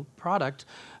molecule product,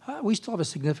 we still have a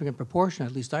significant proportion,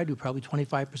 at least I do, probably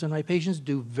 25% of my patients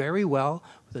do very well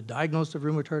with a diagnosis of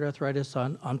rheumatoid arthritis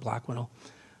on Plaquenil.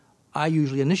 I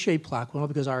usually initiate Plaquenil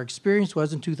because our experience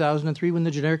was in 2003 when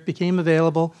the generic became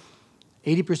available,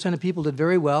 80% of people did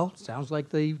very well, sounds like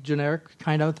the generic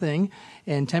kind of thing,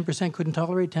 and 10% couldn't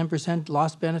tolerate, 10%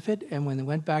 lost benefit, and when they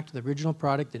went back to the original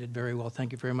product, they did very well.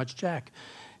 Thank you very much, Jack.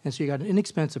 And so you got an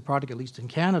inexpensive product, at least in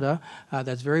Canada,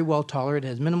 that's very well tolerated,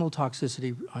 has minimal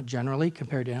toxicity generally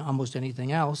compared to almost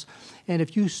anything else. And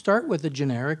if you start with a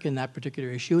generic in that particular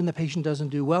issue and the patient doesn't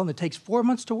do well and it takes 4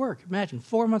 months to work, imagine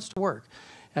 4 months to work.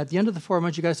 At the end of the 4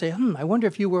 months, you got to say, I wonder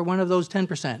if you were one of those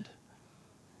 10%.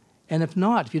 And if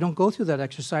not, if you don't go through that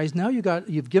exercise, now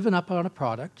you've given up on a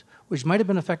product which might have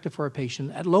been effective for a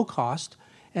patient at low cost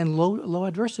and low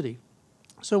adversity.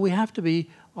 So we have to be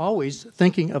always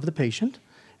thinking of the patient.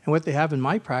 And what they have in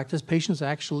my practice, patients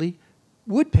actually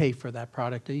would pay for that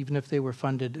product, even if they were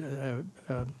funded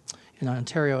in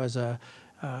Ontario as a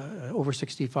over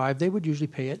 65, they would usually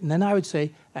pay it. And then I would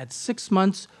say, at 6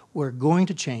 months, we're going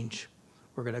to change.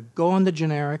 We're going to go on the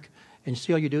generic and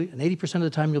see how you do, and 80% of the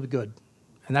time you'll be good.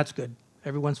 And that's good.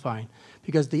 Everyone's fine.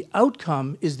 Because the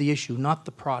outcome is the issue, not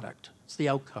the product. It's the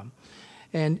outcome.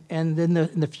 And then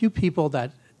the few people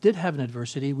that did have an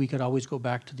adversity, we could always go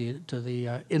back to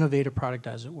the innovative product,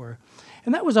 as it were.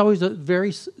 And that was always a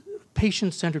very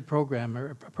patient-centered program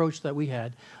or approach that we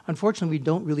had. Unfortunately, we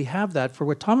don't really have that for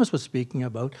what Thomas was speaking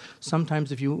about.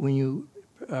 Sometimes when you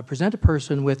present a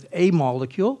person with a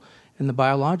molecule in the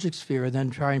biologic sphere and then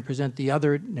try and present the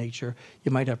other nature, you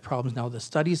might have problems. Now, the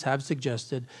studies have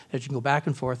suggested that you can go back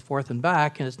and forth and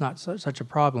back, and it's not such a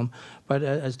problem. But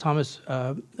as Thomas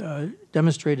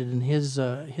demonstrated in his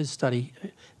study,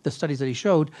 the studies that he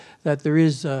showed, that there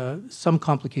is some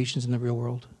complications in the real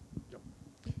world.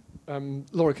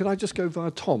 Laura, can I just go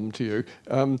via Tom to you?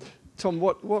 Tom,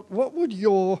 what would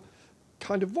your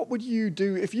what would you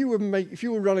do if you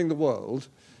were running the world?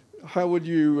 How would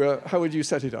you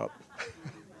set it up?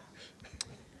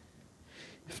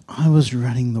 If I was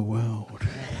running the world,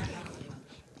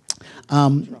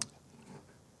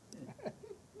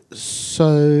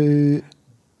 so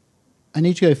I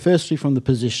need to go firstly from the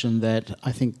position that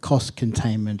I think cost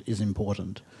containment is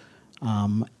important,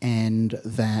 and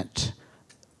that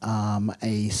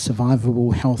a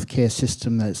survivable healthcare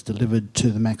system that's delivered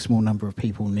to the maximal number of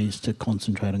people needs to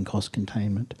concentrate on cost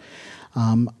containment.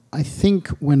 I think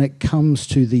when it comes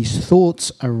to these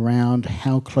thoughts around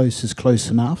how close is close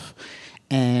enough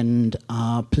and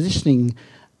positioning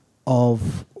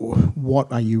of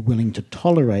what are you willing to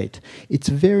tolerate, it's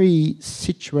very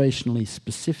situationally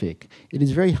specific. It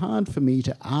is very hard for me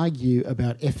to argue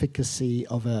about efficacy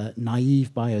of a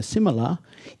naive biosimilar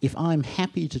if I'm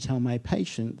happy to tell my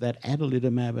patient that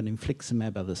adalimumab and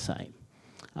infliximab are the same.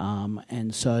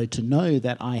 And so to know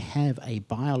that I have a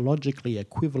biologically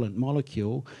equivalent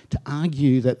molecule, to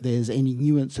argue that there's any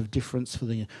nuance of difference for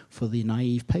the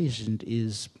naive patient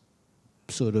is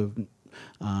sort of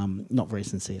not very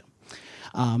sincere.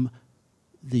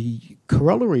 The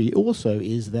corollary also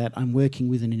is that I'm working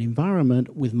within an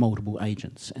environment with multiple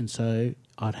agents, and so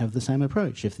I'd have the same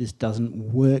approach. If this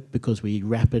doesn't work because we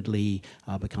rapidly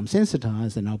become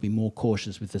sensitized, then I'll be more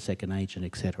cautious with the second agent,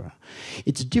 etc.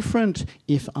 It's different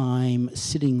if I'm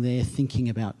sitting there thinking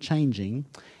about changing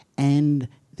and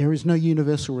there is no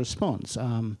universal response.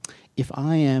 If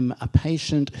I am a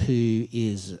patient who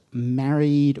is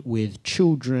married with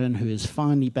children, who is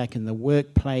finally back in the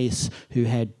workplace, who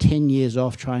had 10 years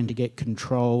off trying to get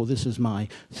control, this is my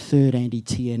third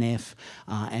anti-TNF,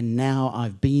 and now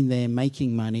I've been there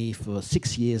making money for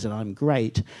 6 years and I'm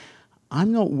great,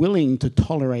 I'm not willing to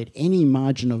tolerate any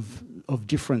margin of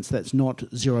difference that's not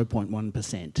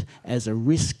 0.1% as a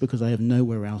risk because I have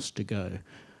nowhere else to go.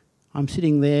 I'm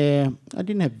sitting there, I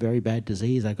didn't have very bad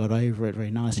disease, I got over it very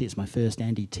nicely, it's my first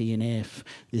anti-TNF,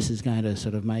 this is going to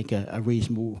sort of make a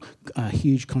reasonable,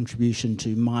 huge contribution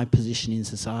to my position in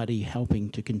society, helping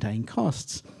to contain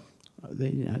costs.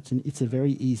 It's a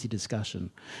very easy discussion.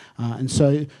 And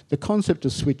so the concept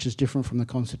of switch is different from the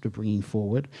concept of bringing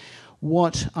forward.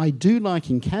 What I do like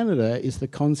in Canada is the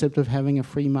concept of having a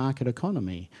free market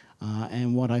economy.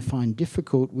 And what I find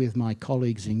difficult with my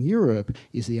colleagues in Europe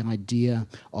is the idea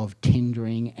of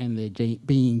tendering and there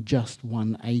being just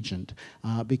one agent,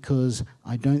 because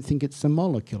I don't think it's the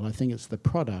molecule, I think it's the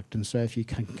product. And so if you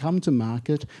can come to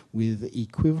market with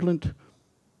equivalent,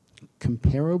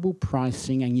 comparable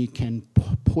pricing and you can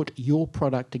put your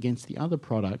product against the other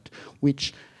product,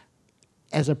 which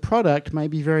as a product may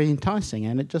be very enticing,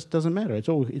 and it just doesn't matter. It's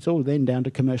all then down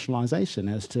to commercialization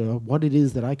as to what it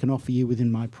is that I can offer you within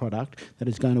my product that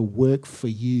is going to work for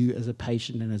you as a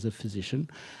patient and as a physician,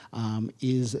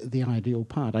 is the ideal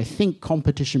part. I think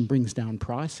competition brings down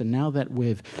price, and now that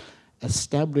we've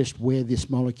established where this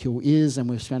molecule is and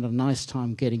we've spent a nice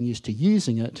time getting used to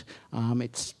using it,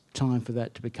 it's time for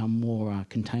that to become more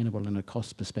containable in a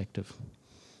cost perspective.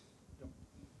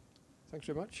 Thanks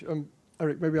very much.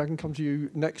 Eric, maybe I can come to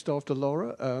you next after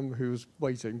Laura, who's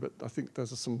waiting, but I think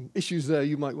there's some issues there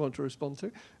you might want to respond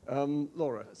to.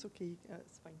 Laura. That's okay.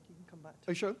 It's fine. You can come back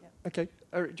to Oh, sure? Yeah. Okay.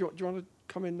 Eric, do you want to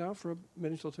come in now for a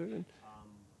minute or two? And,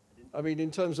 I mean, in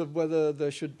terms of whether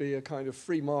there should be a kind of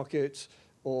free market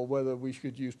or whether we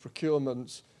should use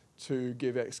procurement to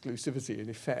give exclusivity,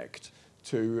 in effect,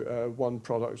 to one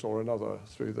product or another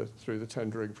through the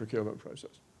tendering procurement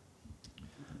process.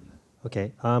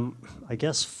 Okay, I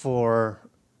guess for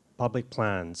public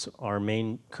plans, our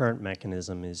main current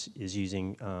mechanism is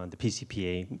using the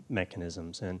PCPA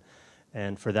mechanisms,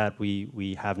 and for that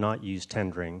we have not used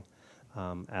tendering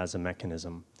as a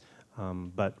mechanism,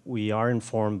 but we are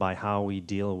informed by how we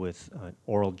deal with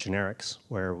oral generics,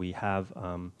 where we have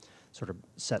sort of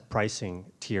set pricing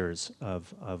tiers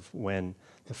of when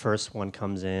the first one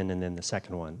comes in and then the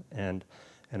second one, and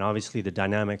obviously the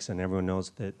dynamics, and everyone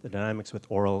knows that the dynamics with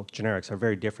oral generics are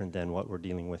very different than what we're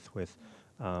dealing with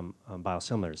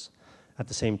biosimilars. At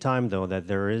the same time, though, that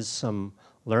there is some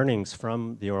learnings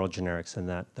from the oral generics, and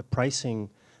that the pricing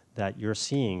that you're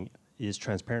seeing is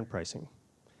transparent pricing.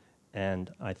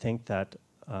 And I think that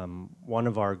one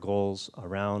of our goals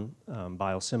around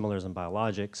biosimilars and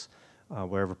biologics,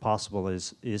 wherever possible,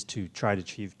 is to try to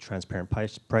achieve transparent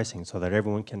pricing so that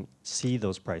everyone can see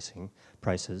those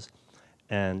prices,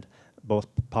 and both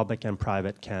public and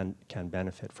private can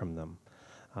benefit from them.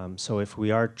 So if we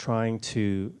are trying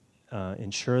to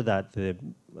ensure that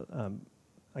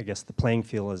I guess the playing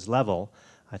field is level,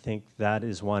 I think that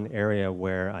is one area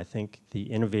where I think the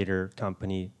innovator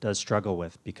company does struggle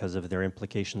with, because of their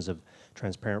implications of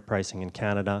transparent pricing in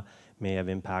Canada may have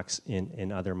impacts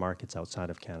in other markets outside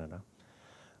of Canada.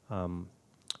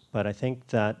 But I think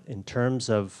that in terms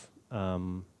of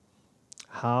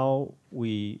how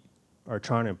we are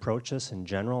trying to approach this in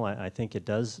general, I think it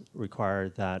does require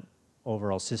that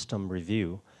overall system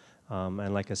review.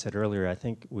 And like I said earlier, I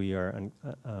think we are,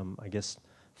 I guess,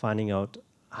 finding out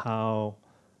how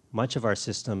much of our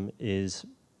system is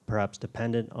perhaps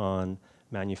dependent on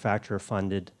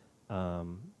manufacturer-funded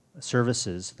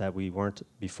services that we weren't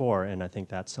before, and I think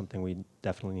that's something we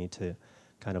definitely need to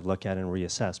kind of look at and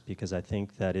reassess, because I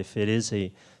think that if it is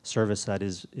a service that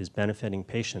is benefiting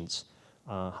patients,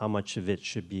 how much of it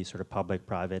should be sort of public,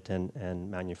 private,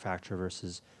 and manufacturer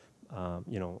versus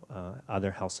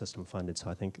other health system funded. So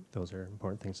I think those are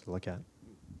important things to look at.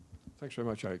 Thanks very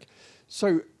much, Eric.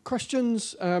 So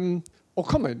questions or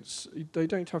comments? They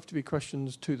don't have to be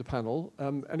questions to the panel.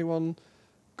 Anyone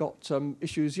got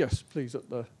issues? Yes, please, at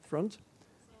the front.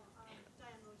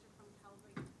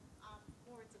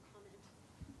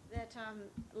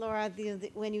 Laura,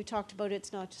 when you talked about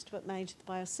it's not just about managing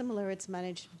the biosimilar, it's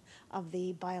management of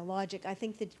the biologic. I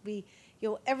think that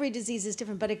every disease is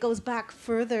different, but it goes back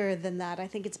further than that. I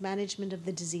think it's management of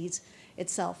the disease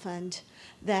itself, and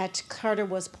that Carter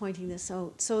was pointing this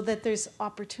out, so that there's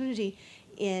opportunity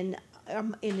in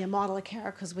a model of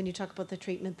care, because when you talk about the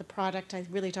treatment, the product, I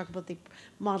really talk about the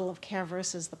model of care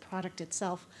versus the product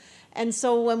itself. And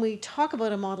so when we talk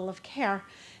about a model of care,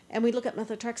 and we look at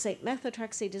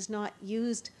methotrexate is not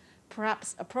used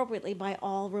perhaps appropriately by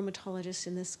all rheumatologists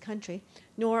in this country,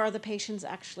 nor are the patients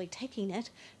actually taking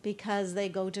it, because they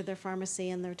go to their pharmacy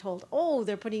and they're told, oh,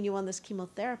 they're putting you on this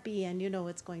chemotherapy, and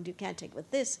it's going to, you can't take with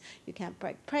this, you can't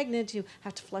break pregnant, you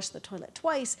have to flush the toilet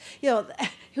twice.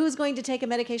 Who's going to take a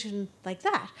medication like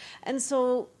that? And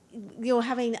so,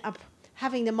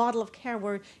 having a model of care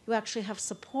where you actually have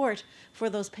support for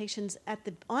those patients at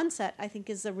the onset, I think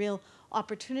is a real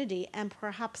opportunity, and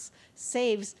perhaps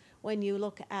saves, when you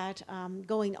look at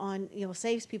going on,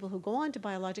 saves people who go on to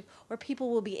biologic, or people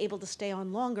will be able to stay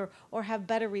on longer or have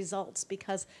better results,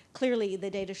 because clearly the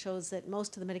data shows that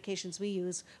most of the medications we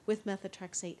use with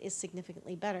methotrexate is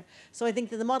significantly better. So I think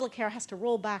that the model of care has to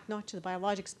roll back, not to the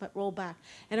biologics, but roll back.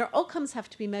 And our outcomes have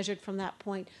to be measured from that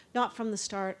point, not from the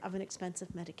start of an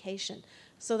expensive medication.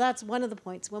 So that's one of the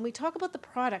points. When we talk about the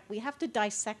product, we have to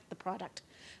dissect the product.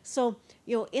 So,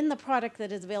 in the product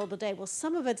that is available today, well,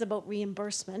 some of it's about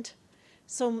reimbursement.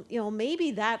 So,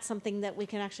 maybe that's something that we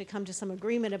can actually come to some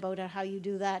agreement about how you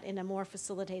do that in a more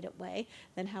facilitated way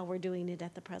than how we're doing it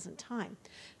at the present time.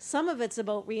 Some of it's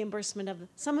about reimbursement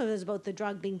some of it is about the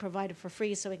drug being provided for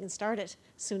free so we can start it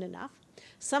soon enough.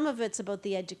 Some of it's about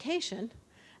the education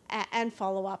and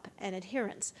follow-up and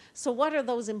adherence. So what are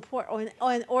those important,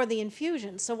 or the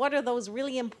infusion? So what are those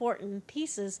really important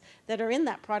pieces that are in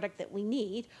that product that we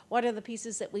need? What are the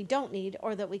pieces that we don't need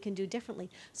or that we can do differently?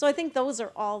 So I think those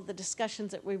are all the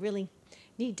discussions that we really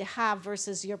need to have,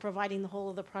 versus you're providing the whole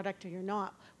of the product or you're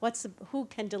not. Who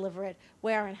can deliver it,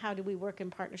 where, and how do we work in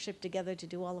partnership together to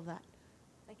do all of that?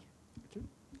 Thank you.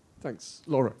 Thanks.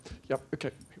 Laura. Yep,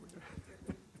 okay. Here we go.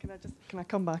 Can I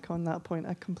come back on that point?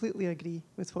 I completely agree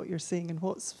with what you're saying, and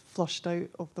what's flushed out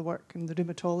of the work and the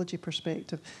rheumatology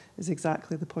perspective is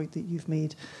exactly the point that you've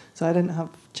made. So I didn't have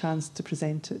a chance to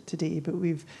present it today, but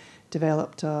we've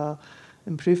developed a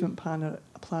improvement plan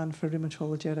for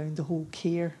rheumatology around the whole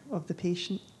care of the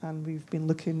patient, and we've been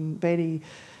looking very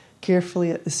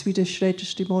carefully at the Swedish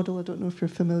registry model. I don't know if you're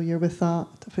familiar with that,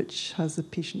 which has the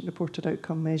patient-reported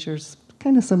outcome measures,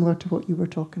 kind of similar to what you were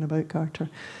talking about, Carter.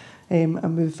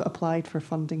 And we've applied for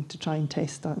funding to try and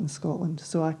test that in Scotland.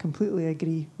 So I completely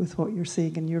agree with what you're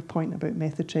saying, and your point about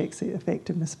methotrexate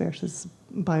effectiveness versus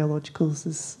biologicals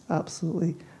is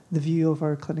absolutely the view of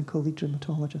our clinical lead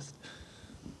rheumatologist.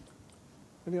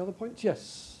 Any other points?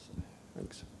 Yes.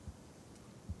 Thanks.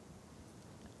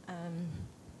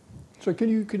 So can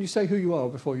you say who you are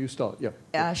before you start?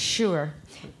 Yeah. Sure.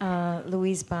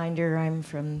 Louise Binder, I'm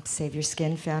from Save Your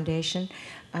Skin Foundation.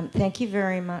 Thank you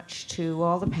very much to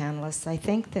all the panelists. I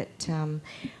think that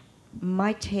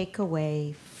my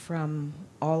takeaway from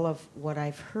all of what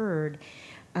I've heard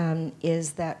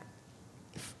is that,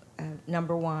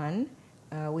 number one,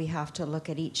 we have to look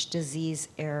at each disease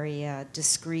area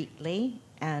discretely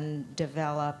and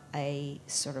develop a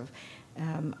sort of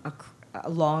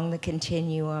along the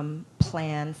continuum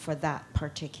plan for that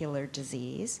particular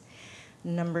disease.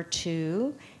 Number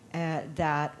two,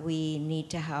 that we need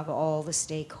to have all the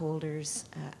stakeholders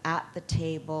at the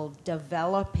table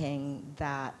developing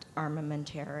that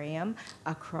armamentarium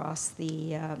across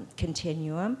the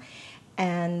continuum.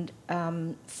 And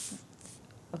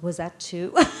was that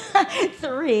two?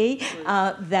 Three,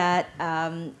 that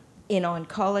in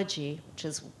oncology, which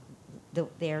is the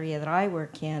area that I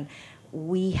work in,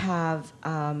 we have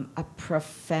a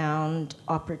profound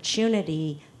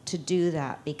opportunity to do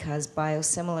that because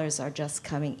biosimilars are just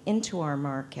coming into our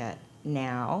market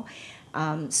now.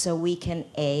 So we can,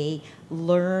 A,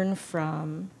 learn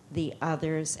from the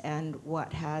others and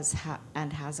what has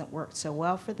and hasn't worked so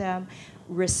well for them,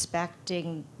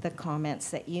 respecting the comments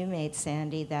that you made,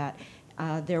 Sandy, that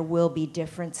there will be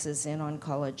differences in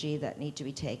oncology that need to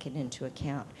be taken into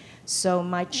account. So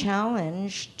my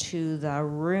challenge to the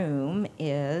room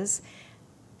is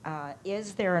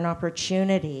there an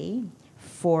opportunity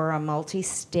for a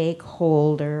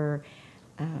multi-stakeholder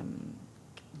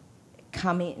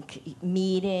coming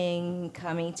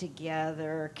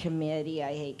together committee,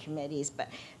 I hate committees, but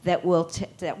that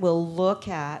will look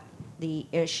at the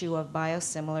issue of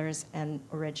biosimilars and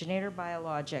originator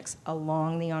biologics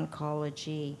along the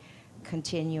oncology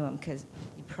continuum, because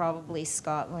probably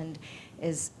Scotland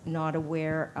is not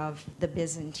aware of the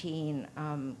Byzantine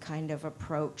kind of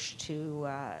approach to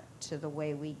the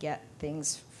way we get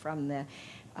things from the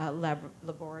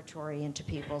laboratory into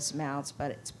people's mouths,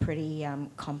 but it's pretty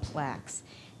complex.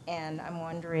 And I'm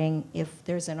wondering if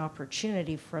there's an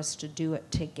opportunity for us to do it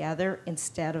together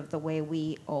instead of the way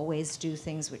we always do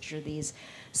things, which are these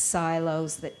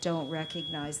silos that don't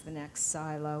recognize the next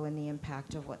silo and the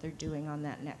impact of what they're doing on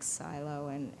that next silo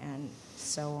and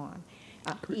so on,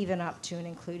 even up to and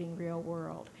including real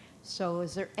world. So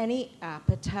is there any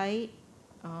appetite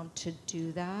to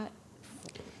do that,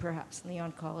 perhaps in the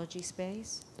oncology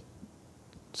space?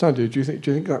 Sandy, do you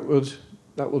think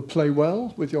that would play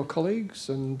well with your colleagues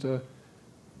and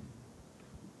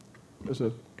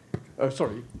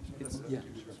sorry. Yeah.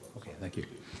 Okay, thank you.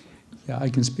 Yeah, I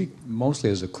can speak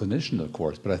mostly as a clinician, of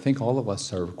course, but I think all of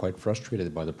us are quite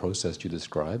frustrated by the process you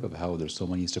describe of how there's so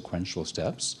many sequential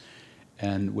steps.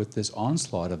 And with this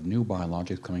onslaught of new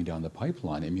biologics coming down the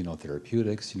pipeline,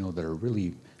 immunotherapeutics, that are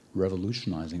really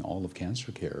revolutionizing all of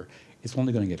cancer care, it's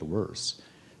only going to get worse.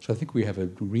 So I think we have a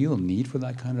real need for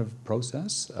that kind of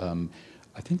process.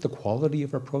 I think the quality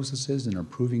of our processes in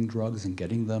approving drugs and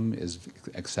getting them is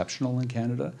exceptional in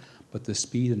Canada, but the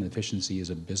speed and efficiency is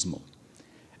abysmal.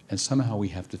 And somehow we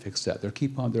have to fix that. There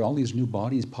are all these new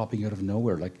bodies popping out of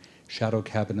nowhere, like shadow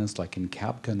cabinets, like in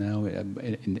CAPCA now,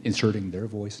 inserting their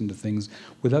voice into things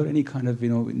without any kind of,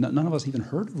 none of us even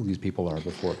heard of who these people are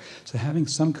before. So having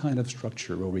some kind of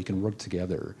structure where we can work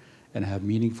together and have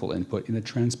meaningful input in a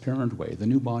transparent way. The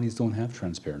new bodies don't have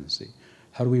transparency.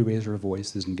 How do we raise our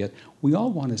voices and we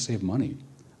all want to save money.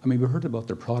 I mean, we heard about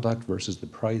the product versus the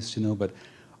price, but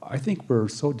I think we're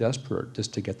so desperate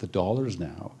just to get the dollars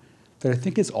now that I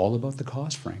think it's all about the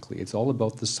cost, frankly. It's all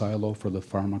about the silo for the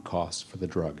pharma costs for the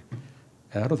drug.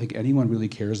 And I don't think anyone really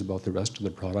cares about the rest of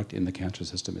the product in the cancer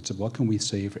system. It's what can we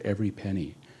save for every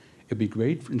penny. It'd be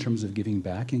great in terms of giving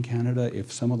back in Canada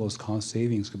if some of those cost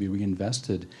savings could be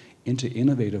reinvested into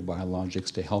innovative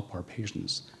biologics to help our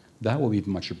patients. That will be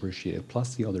much appreciated,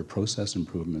 plus the other process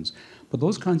improvements. But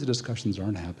those kinds of discussions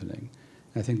aren't happening.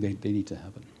 I think they need to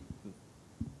happen.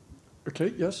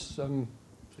 Okay, yes,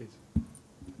 please.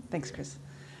 Thanks, Chris.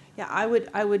 Yeah, I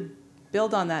would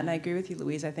build on that, and I agree with you,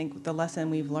 Louise. I think the lesson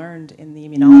we've learned in the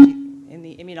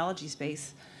immunology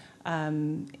space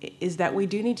is that we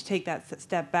do need to take that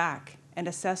step back and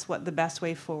assess what the best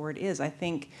way forward is. I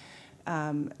think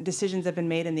decisions have been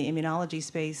made in the immunology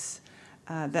space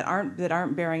that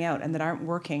aren't bearing out and that aren't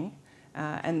working.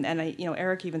 And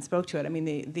Eric even spoke to it. I mean,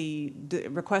 the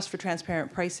request for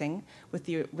transparent pricing with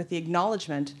the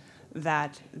acknowledgement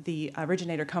that the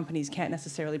originator companies can't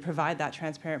necessarily provide that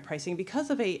transparent pricing because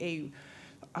of a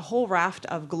whole raft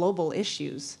of global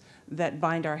issues that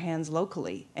bind our hands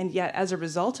locally. And yet, as a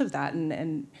result of that,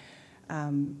 and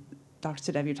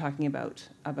Dr. Sehdev, you're talking about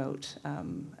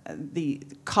the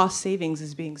cost savings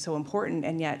as being so important,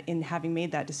 and yet in having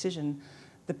made that decision,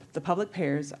 the public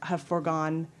payers have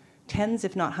foregone tens,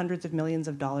 if not hundreds of millions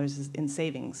of dollars in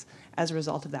savings as a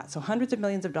result of that. So hundreds of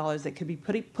millions of dollars that could be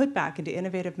put back into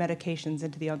innovative medications,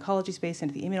 into the oncology space,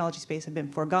 into the immunology space, have been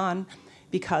foregone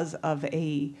because of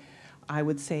I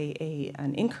would say,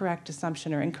 an incorrect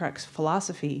assumption or incorrect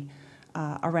philosophy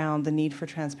around the need for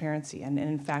transparency. And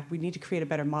in fact, we need to create a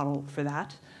better model for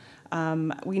that.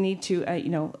 We need to,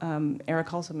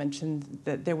 Eric also mentioned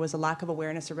that there was a lack of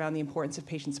awareness around the importance of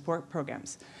patient support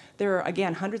programs. There are,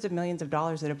 again, hundreds of millions of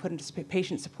dollars that are put into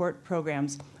patient support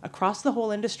programs across the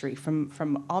whole industry,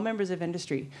 from all members of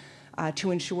industry,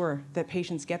 to ensure that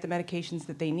patients get the medications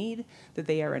that they need, that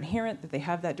they are adherent, that they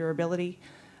have that durability.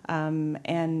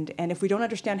 And if we don't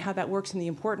understand how that works and the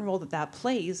important role that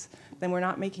plays, then we're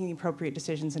not making the appropriate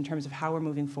decisions in terms of how we're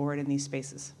moving forward in these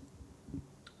spaces.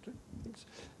 Okay, thanks.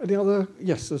 Any other?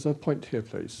 Yes, there's a point here,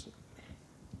 please.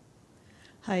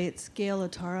 Hi, it's Gail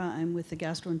Atara. I'm with the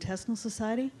Gastrointestinal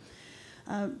Society.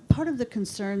 Part of the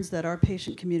concerns that our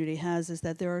patient community has is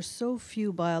that there are so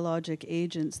few biologic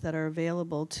agents that are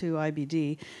available to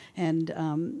IBD, and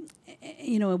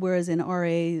whereas in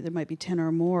RA there might be 10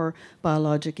 or more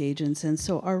biologic agents, and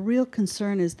so our real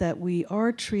concern is that we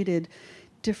are treated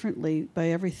differently by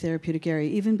every therapeutic area,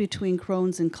 even between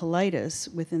Crohn's and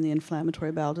colitis within the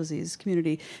inflammatory bowel disease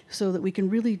community, so that we can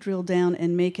really drill down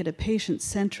and make it a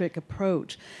patient-centric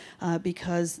approach,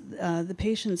 because the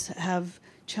patients have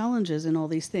challenges in all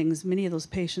these things. Many of those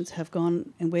patients have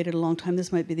gone and waited a long time.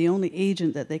 This might be the only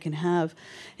agent that they can have,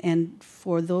 and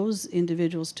for those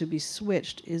individuals to be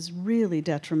switched is really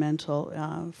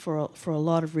detrimental for a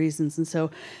lot of reasons. And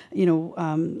so,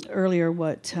 earlier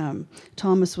what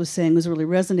Thomas was saying was really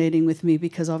resonating with me,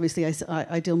 because obviously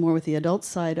I deal more with the adult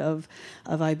side of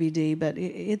IBD, but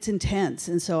it's intense.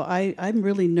 And so I'm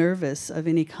really nervous of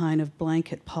any kind of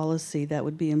blanket policy that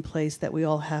would be in place that we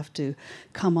all have to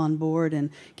come on board and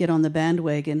get on the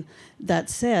bandwagon. That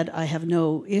said, I have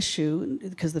no issue,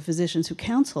 because the physicians who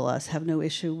counsel us have no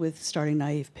issue with starting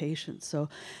naive patients. So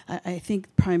I think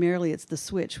primarily it's the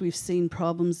switch. We've seen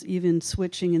problems even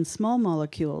switching in small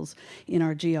molecules in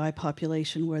our GI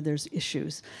population where there's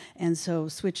issues. And so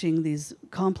switching these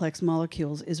complex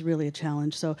molecules is really a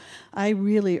challenge. So I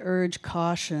really urge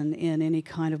caution in any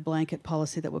kind of blanket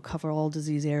policy that will cover all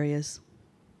disease areas.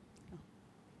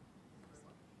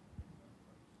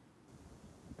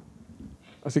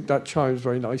 I think that chimes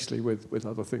very nicely with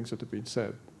other things that have been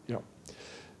said. Yeah.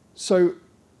 So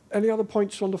any other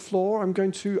points on the floor? I'm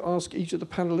going to ask each of the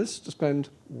panelists to spend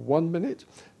 1 minute,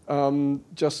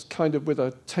 just kind of with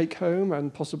a take-home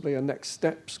and possibly a next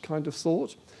steps kind of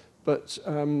thought. But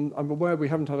I'm aware we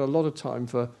haven't had a lot of time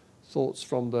for thoughts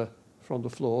from the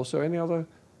floor. So any other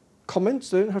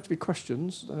comments? They don't have to be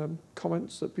questions.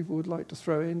 Comments that people would like to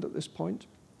throw in at this point?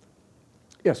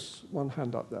 Yes, one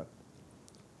hand up there.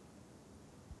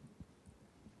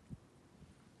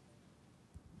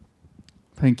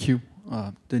 Thank you.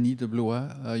 Denis de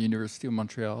Blois, University of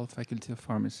Montreal, Faculty of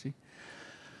Pharmacy.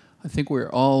 I think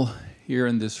we're all here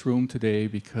in this room today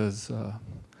because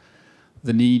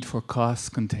the need for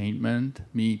cost containment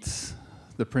meets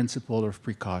the principle of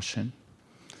precaution.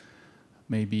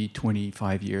 Maybe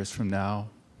 25 years from now,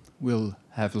 we'll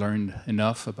have learned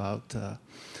enough about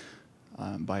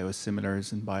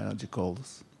biosimilars and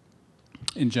biologicals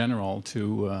in general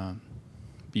to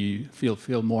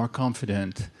feel more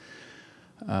confident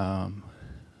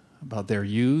about their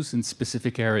use in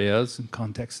specific areas and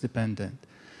context dependent.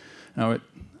 Now,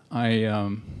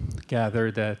 I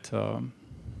gather that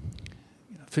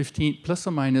plus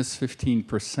or minus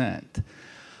 15%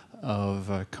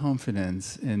 of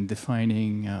confidence in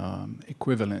defining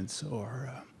equivalence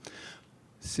or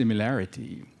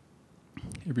similarity,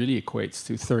 it really equates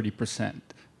to 30%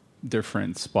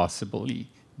 difference possibly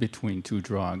between two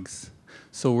drugs.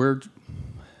 So we're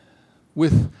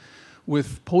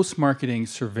with post-marketing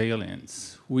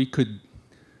surveillance, we could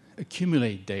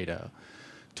accumulate data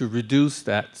to reduce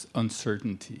that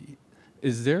uncertainty,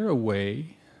 is there a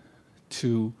way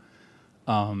to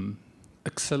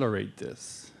accelerate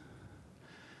this?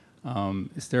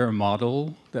 Is there a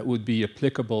model that would be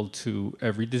applicable to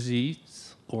every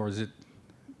disease, or is it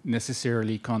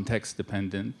necessarily context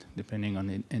dependent, depending on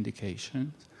the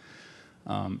indications?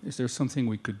 Is there something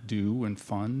we could do and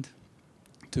fund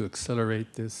to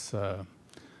accelerate this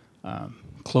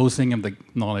closing of the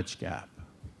knowledge gap?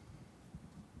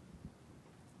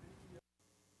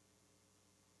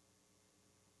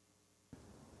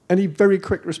 Any very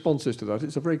quick responses to that?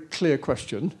 It's a very clear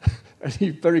question. Any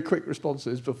very quick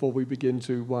responses before we begin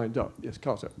to wind up? Yes,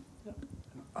 Carter.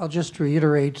 I'll just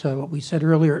reiterate what we said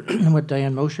earlier and what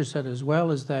Diane Mosher said as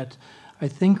well, is that I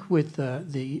think with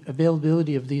the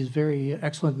availability of these very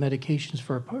excellent medications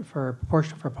for a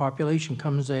proportion of our population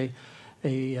comes a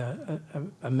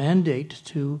mandate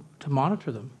to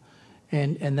monitor them.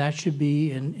 And that should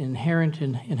be inherent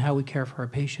in how we care for our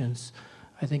patients.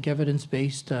 I think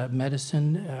evidence-based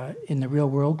medicine in the real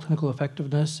world, clinical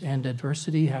effectiveness and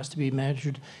adversity has to be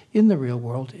measured in the real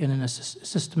world in a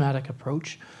systematic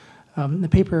approach. The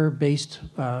paper-based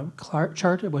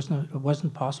chart, it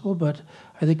wasn't possible, but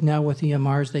I think now with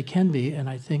EMRs they can be, and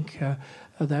I think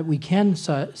that we can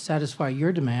satisfy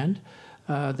your demand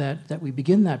that we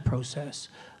begin that process.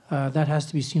 That has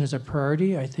to be seen as a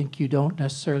priority. I think you don't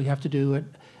necessarily have to do it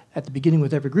at the beginning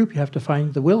with every group. You have to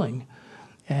find the willing.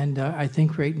 And I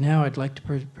think right now I'd like to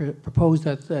propose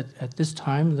that at this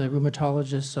time the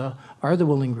rheumatologists are the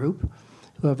willing group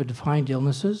who have defined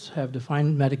illnesses, have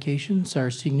defined medications, are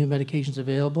seeing new medications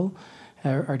available,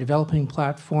 are developing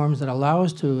platforms that allow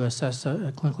us to assess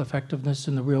clinical effectiveness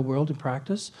in the real world in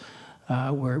practice.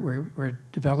 We're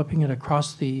developing it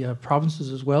across the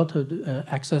provinces as well to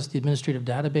access the administrative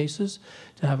databases,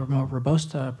 to have a more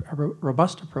robust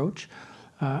approach.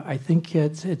 I think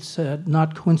it's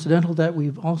not coincidental that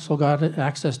we've also got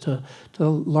access to the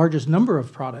largest number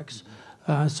of products.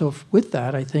 So with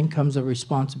that, I think comes a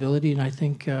responsibility, and I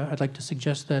think I'd like to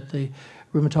suggest that the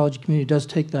rheumatology community does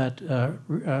take that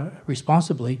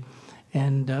responsibly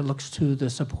and looks to the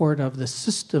support of the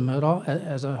system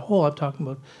as a whole. I'm talking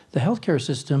about the healthcare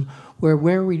system,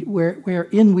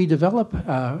 wherein we develop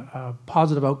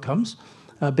positive outcomes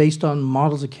based on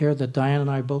models of care that Diane and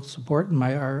I both support and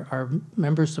our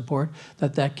members support,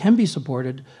 that can be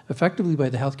supported effectively by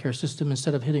the healthcare system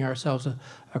instead of hitting ourselves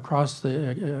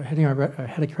hitting our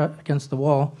head against the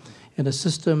wall in a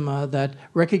system that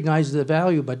recognizes the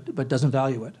value but doesn't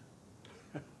value it.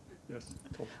 Yes.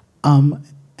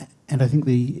 And I think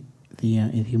the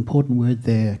important word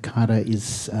there, Carter,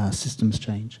 is systems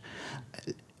change.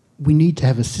 We need to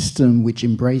have a system which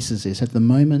embraces this. At the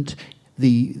moment,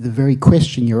 the very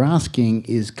question you're asking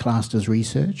is classed as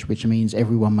research, which means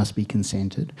everyone must be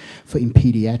consented. In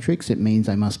pediatrics, it means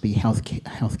they must be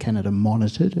Health Canada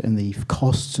monitored, and the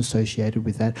costs associated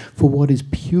with that for what is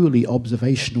purely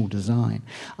observational design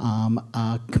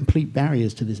are complete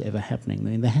barriers to this ever happening.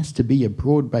 I mean, there has to be a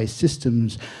broad-based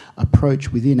systems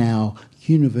approach within our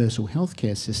universal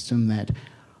healthcare system that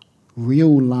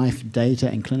real-life data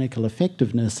and clinical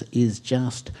effectiveness is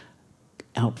just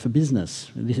out for business.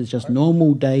 This is just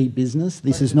normal day business.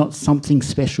 This is not something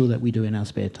special that we do in our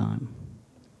spare time.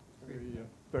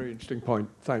 Very interesting point.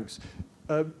 Thanks.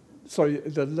 Sorry,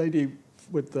 the lady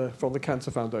from the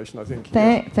Cancer Foundation, I think.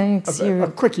 Thanks.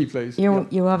 A quickie, please.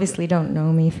 You obviously don't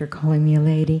know me if you're calling me a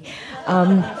lady.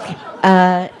 I'm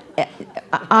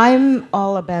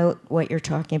all about what you're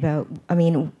talking about. I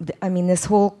mean, this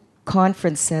whole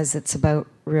conference says it's about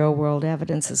real-world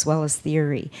evidence as well as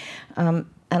theory.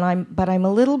 But I'm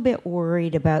a little bit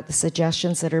worried about the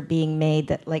suggestions that are being made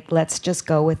that, like, let's just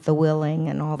go with the willing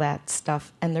and all that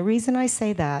stuff. And the reason I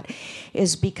say that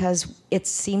is because it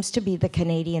seems to be the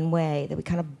Canadian way, that we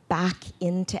kind of back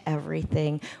into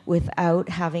everything without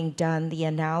having done the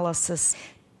analysis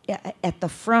at the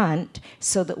front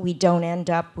so that we don't end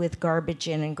up with garbage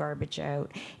in and garbage out.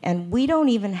 And we don't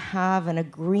even have an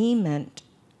agreement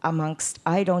amongst,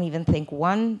 I don't even think,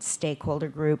 one stakeholder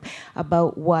group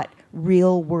about what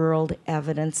real-world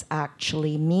evidence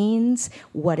actually means,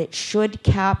 what it should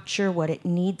capture, what it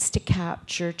needs to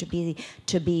capture to be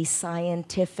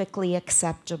scientifically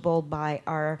acceptable by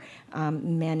our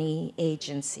many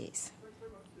agencies.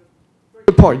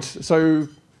 Good point. So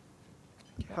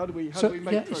how do we make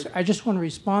progress? I just want to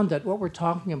respond that what we're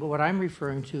talking about, what I'm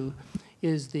referring to,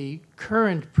 is the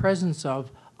current presence of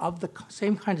the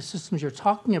same kind of systems you're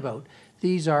talking about.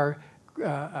 These are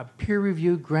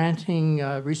peer-reviewed granting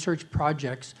research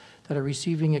projects that are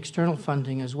receiving external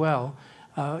funding as well.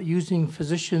 using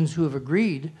physicians who have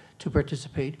agreed to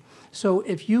participate. So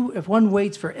if one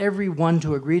waits for everyone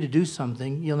to agree to do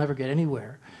something, you'll never get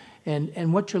anywhere.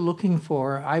 And what you're looking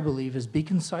for, I believe, is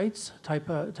beacon sites type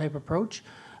approach,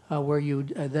 where you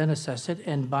then assess it.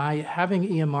 And by having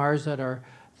EMRs that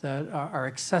are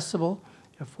accessible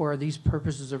for these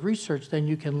purposes of research, then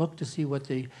you can look to see what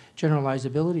the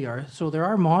generalizability are. So there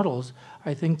are models,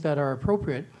 I think, that are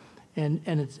appropriate, and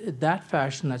it's that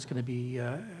fashion that's going to be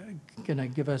going to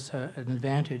give us an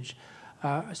advantage.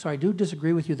 So I do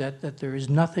disagree with you that there is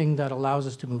nothing that allows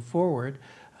us to move forward,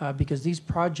 because these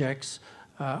projects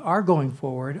are going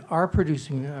forward, are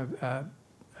producing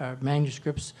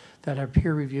manuscripts that are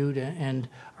peer-reviewed and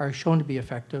are shown to be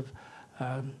effective.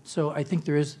 So I think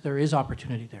there is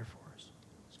opportunity there for us.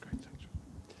 That's great, thanks.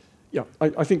 Yeah,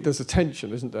 I think there's a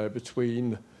tension, isn't there,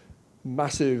 between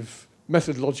massive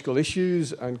methodological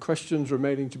issues and questions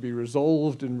remaining to be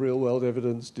resolved in real-world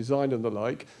evidence design and the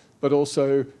like, but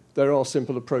also there are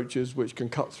simple approaches which can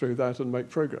cut through that and make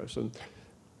progress. And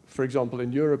for example,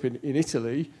 in Europe, in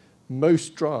Italy,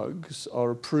 most drugs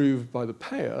are approved by the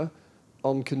payer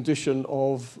on condition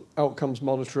of outcomes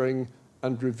monitoring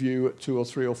and review at 2 or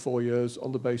 3 or 4 years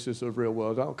on the basis of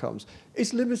real-world outcomes.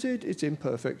 It's limited, it's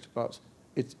imperfect, but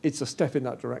it's a step in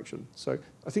that direction. So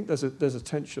I think there's a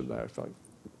tension there, if I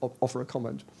offer a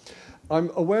comment.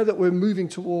 I'm aware that we're moving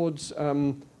towards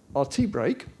our tea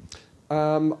break.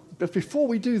 But before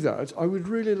we do that, I would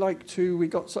really like to, we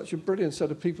got such a brilliant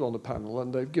set of people on the panel,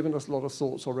 and they've given us a lot of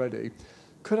thoughts already.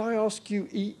 Could I ask you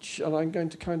each, and I'm going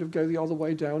to kind of go the other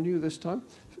way down you this time,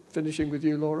 finishing with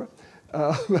you, Laura.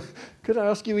 Could I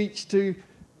ask you each to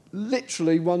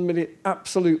literally 1 minute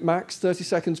absolute max, 30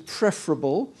 seconds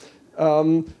preferable,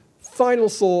 final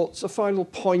thoughts, a final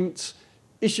point,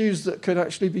 issues that could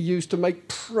actually be used to make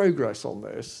progress on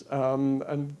this,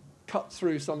 and cut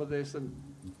through some of this and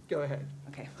go ahead.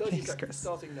 Okay, 30 thanks, seconds, Chris.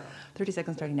 starting now. 30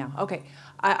 seconds starting now. Okay,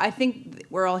 I think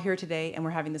we're all here today and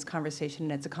we're having this conversation,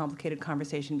 and it's a complicated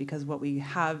conversation because what we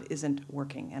have isn't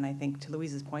working. And I think, to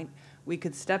Louise's point, we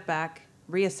could step back,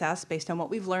 reassess based on what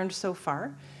we've learned so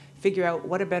far, figure out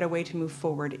what a better way to move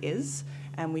forward is,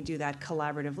 and we do that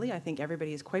collaboratively. I think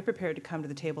everybody is quite prepared to come to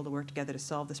the table to work together to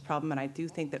solve this problem, and I do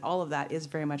think that all of that is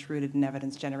very much rooted in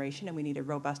evidence generation, and we need a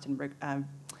robust and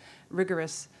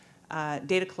rigorous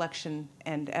data collection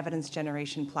and evidence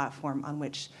generation platform on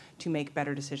which to make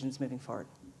better decisions moving forward.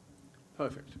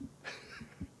 Perfect.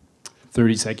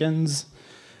 30 seconds.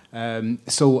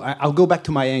 So I'll go back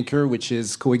to my anchor, which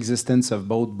is coexistence of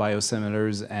both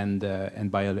biosimilars and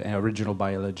original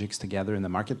biologics together in the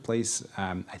marketplace.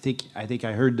 I think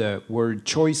I heard the word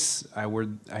choice. I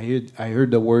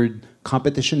heard the word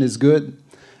competition is good.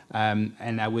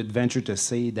 And I would venture to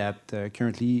say that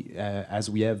currently, as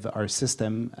we have our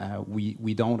system,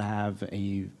 we don't have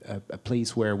a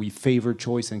place where we favor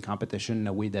choice and competition in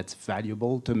a way that's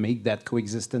valuable to make that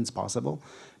coexistence possible.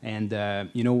 And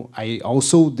I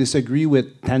also disagree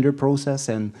with tender process,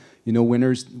 and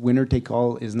winner take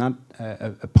all is not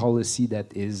a policy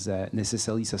that is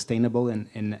necessarily sustainable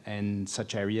in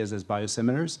such areas as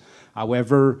biosimilars.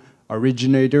 However,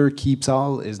 originator keeps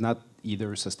all is not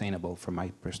either sustainable from my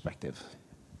perspective.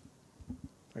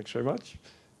 Thanks very much.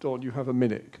 Dawn, you have a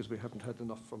minute because we haven't had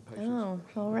enough from patients. Oh,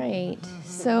 all right.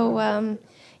 So,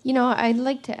 I'd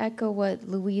like to echo what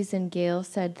Louise and Gail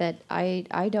said, that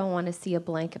I don't want to see a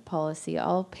blanket policy.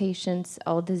 All patients,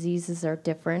 all diseases are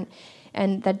different.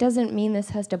 And that doesn't mean this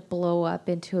has to blow up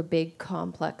into a big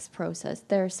complex process.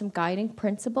 There are some guiding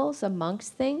principles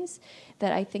amongst things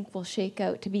that I think will shake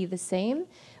out to be the same.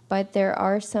 But there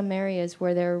are some areas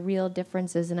where there are real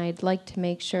differences, and I'd like to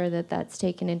make sure that that's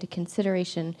taken into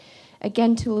consideration.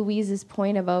 Again, to Louise's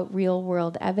point about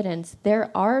real-world evidence,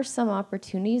 there are some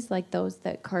opportunities like those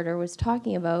that Carter was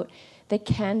talking about that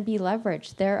can be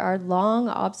leveraged. There are long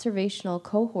observational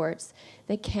cohorts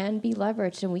that can be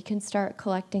leveraged, and we can start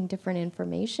collecting different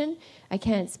information. I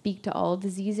can't speak to all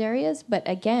disease areas, but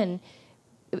again,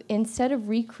 instead of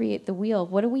recreate the wheel,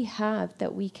 what do we have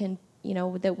that we can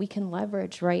that we can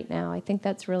leverage right now? I think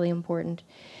that's really important.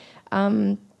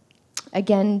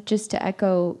 Again, just to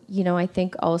echo, I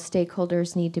think all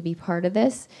stakeholders need to be part of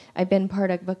this. I've been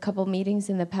part of a couple meetings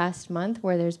in the past month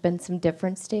where there's been some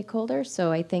different stakeholders,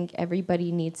 so I think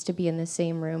everybody needs to be in the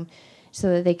same room so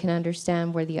that they can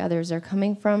understand where the others are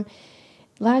coming from.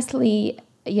 Lastly,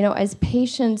 as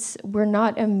patients, we're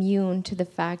not immune to the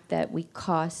fact that we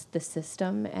cost the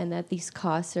system and that these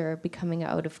costs are becoming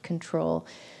out of control.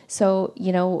 So,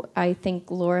 I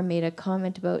think Laura made a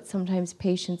comment about sometimes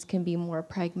patients can be more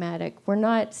pragmatic. We're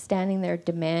not standing there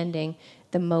demanding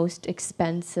the most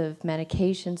expensive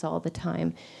medications all the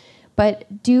time.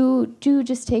 But do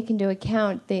just take into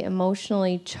account the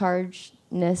emotionally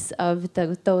chargedness of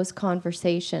those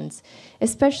conversations,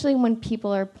 especially when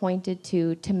people are pointed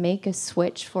to make a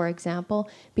switch, for example,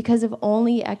 because of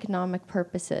only economic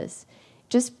purposes.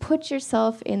 Just put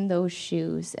yourself in those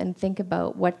shoes and think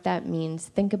about what that means.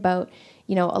 Think about,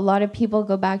 a lot of people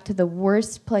go back to the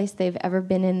worst place they've ever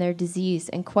been in their disease.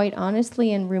 And quite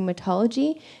honestly, in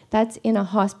rheumatology, that's in a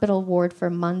hospital ward for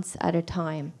months at a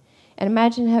time. And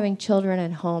imagine having children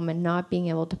at home and not being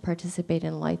able to participate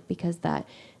in life because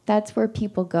that's where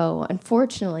people go.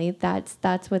 Unfortunately,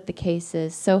 that's what the case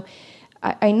is. So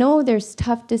I know there's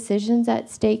tough decisions at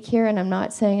stake here, and I'm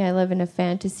not saying I live in a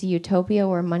fantasy utopia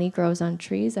where money grows on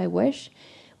trees, I wish,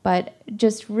 but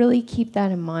just really keep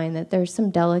that in mind, that there's some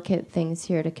delicate things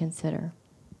here to consider.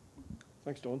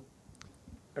 Thanks, Dawn.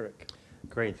 Eric.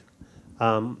 Great.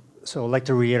 So I'd like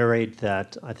to reiterate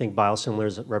that I think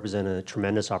biosimilars represent a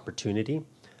tremendous opportunity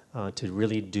to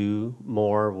really do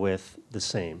more with the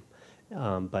same.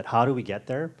 But how do we get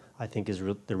there, I think, is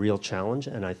the real challenge.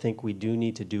 And I think we do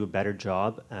need to do a better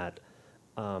job at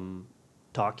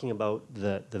talking about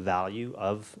the value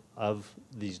of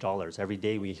these dollars. Every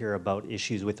day we hear about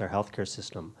issues with our healthcare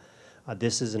system.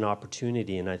 This is an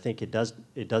opportunity, and I think it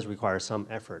does require some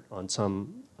effort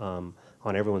on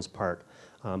everyone's part.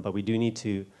 But we do need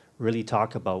to really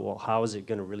talk about, well, how is it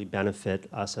going to really benefit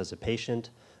us as a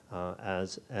patient,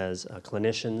 as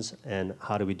clinicians, and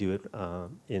how do we do it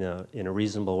in a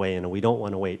reasonable way? And we don't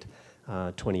want to wait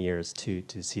 20 years to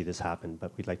see this happen,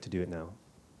 but we'd like to do it now.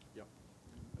 Yeah.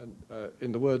 And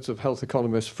in the words of health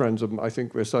economists, friends of them, I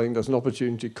think we're saying there's an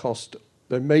opportunity cost.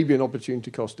 There may be an opportunity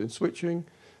cost in switching.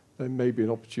 There may be an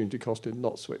opportunity cost in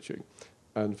not switching.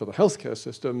 And for the healthcare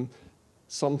system,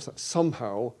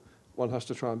 somehow one has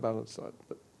to try and balance that.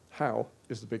 But how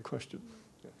is the big question.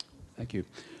 Yeah. Thank you.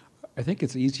 I think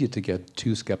it's easy to get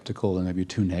too skeptical and maybe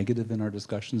too negative in our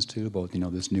discussions too about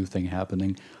this new thing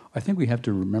happening. I think we have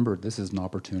to remember this is an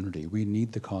opportunity. We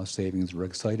need the cost savings. We're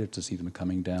excited to see them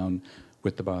coming down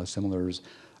with the biosimilars.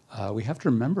 We have to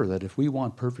remember that if we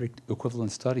want perfect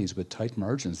equivalent studies with tight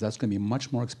margins, that's going to be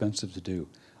much more expensive to do.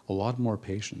 A lot more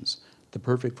patients. The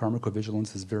perfect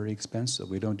pharmacovigilance is very expensive.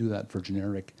 We don't do that for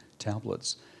generic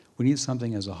tablets. We need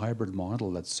something as a hybrid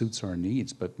model that suits our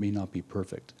needs but may not be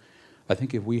perfect. I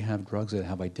think if we have drugs that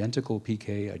have identical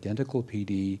PK, identical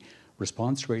PD,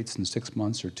 response rates in 6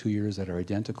 months or 2 years that are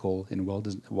identical in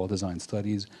well-designed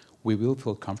studies, we will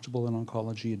feel comfortable in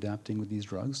oncology adapting with these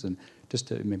drugs. And just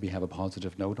to maybe have a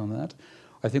positive note on that,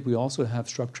 I think we also have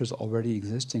structures already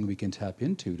existing we can tap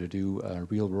into to do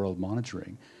real-world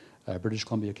monitoring. British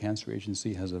Columbia Cancer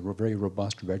Agency has a very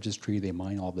robust registry. They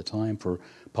mine all the time for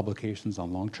publications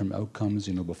on long-term outcomes,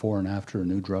 before and after a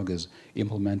new drug is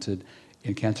implemented.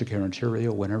 In Cancer Care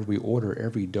Ontario, whenever we order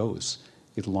every dose,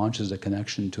 it launches a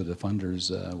connection to the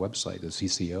funder's website, the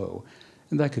CCO.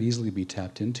 And that could easily be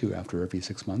tapped into after every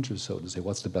 6 months or so to say,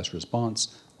 what's the best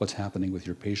response? What's happening with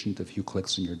your patient? A few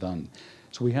clicks and you're done.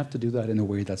 So we have to do that in a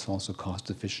way that's also cost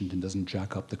efficient and doesn't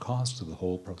jack up the cost of the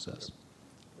whole process.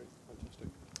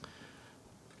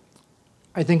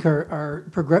 I think our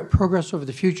progress over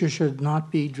the future should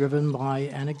not be driven by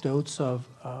anecdotes of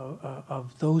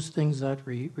those things that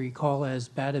we recall as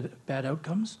bad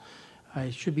outcomes.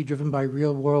 It should be driven by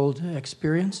real-world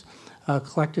experience,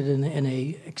 collected in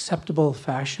a acceptable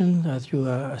fashion through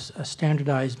a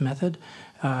standardized method,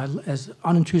 as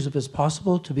unintrusive as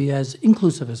possible, to be as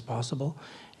inclusive as possible.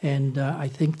 And I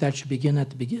think that should begin at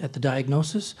the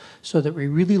diagnosis, so that we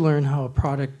really learn how a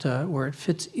product, where it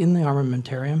fits in the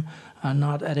armamentarium,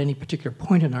 not at any particular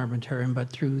point in armamentarium, but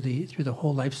through the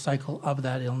whole life cycle of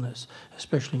that illness,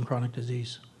 especially in chronic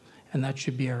disease. And that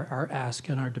should be our ask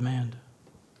and our demand.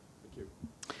 Thank you.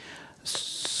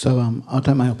 So I'll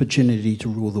take my opportunity to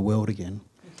rule the world again.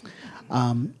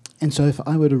 And so if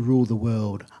I were to rule the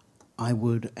world, I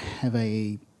would have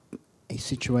a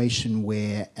situation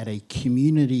where at a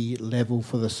community level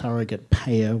for the surrogate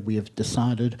payer, we have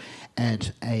decided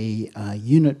at a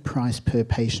unit price per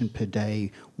patient per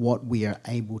day what we are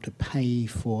able to pay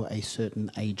for a certain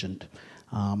agent.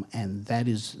 And that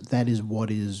is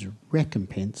what is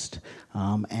recompensed.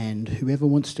 And whoever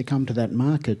wants to come to that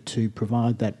market to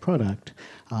provide that product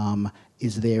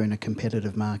is there in a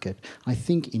competitive market. I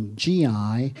think in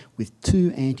GI, with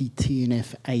 2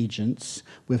 anti-TNF agents,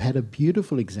 we've had a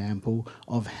beautiful example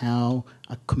of how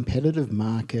a competitive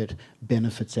market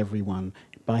benefits everyone.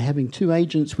 by having two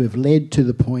agents, we've led to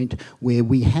the point where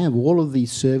we have all of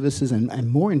these services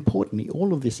and more importantly,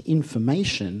 all of this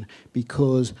information,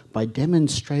 because by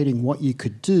demonstrating what you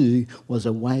could do was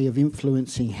a way of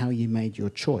influencing how you made your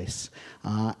choice.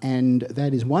 And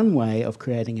that is one way of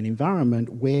creating an environment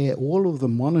where all of the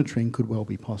monitoring could well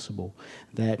be possible.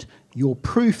 That your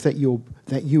proof that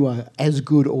you are as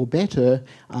good or better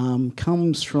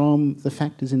comes from the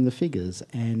factors in the figures,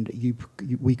 and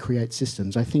we create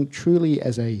systems. I think truly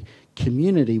as a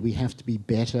community we have to be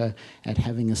better at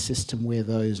having a system where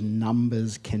those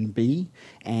numbers can be,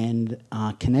 and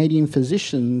Canadian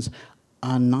physicians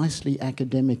are nicely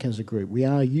academic as a group. We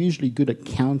are usually good at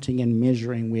counting and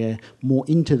measuring. We're more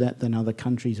into that than other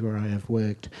countries where I have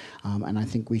worked, and I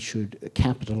think we should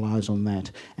capitalise on that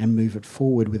and move it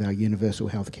forward with our universal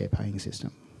healthcare paying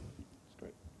system.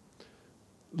 Great.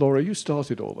 Laura, you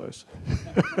started all this.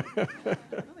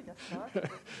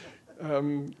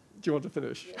 Do you want to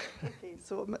finish? Yeah. Okay,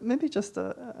 so maybe just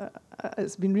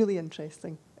it's been really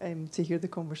interesting to hear the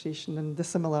conversation and the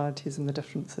similarities and the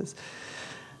differences.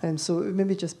 So it would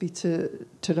maybe just be to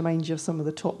remind you of some of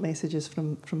the top messages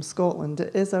from Scotland.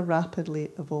 It is a rapidly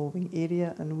evolving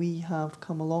area, and we have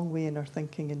come a long way in our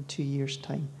thinking in 2 years'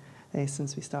 time,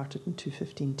 since we started in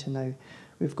 2015 to now.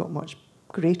 We've got much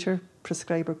greater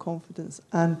prescriber confidence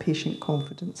and patient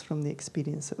confidence from the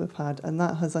experience that we've had, and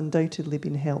that has undoubtedly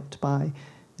been helped by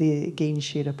the gain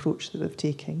share approach that we've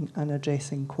taken and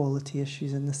addressing quality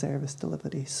issues in the service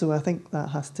delivery. So I think that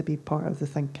has to be part of the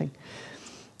thinking.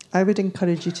 I would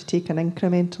encourage you to take an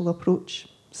incremental approach,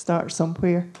 start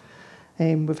somewhere.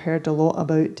 We've heard a lot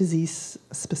about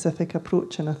disease-specific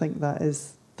approach, and I think that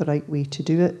is the right way to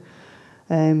do it.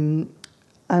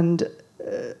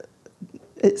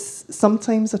 It's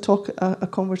sometimes a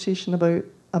conversation about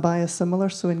a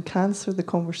biosimilar. So in cancer, the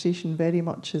conversation very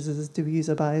much is do we use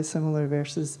a biosimilar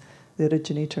versus the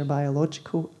originator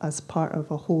biological as part of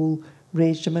a whole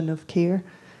regimen of care.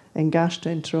 In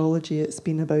gastroenterology, it's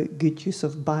been about good use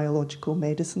of biological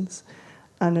medicines.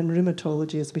 And in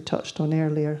rheumatology, as we touched on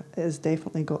earlier, it has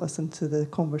definitely got us into the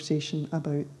conversation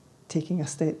about taking a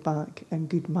step back and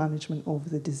good management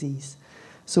of the disease.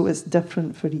 So it's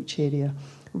different for each area.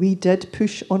 We did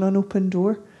push on an open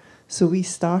door. So we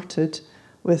started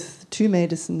with two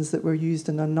medicines that were used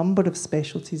in a number of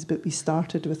specialties, but we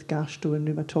started with gastro and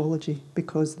rheumatology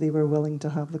because they were willing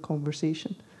to have the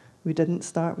conversation. We didn't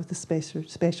start with the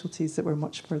specialties that were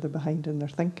much further behind in their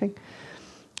thinking.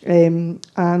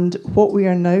 And what we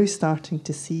are now starting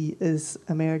to see is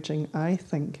emerging, I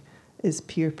think, is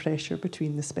peer pressure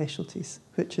between the specialties,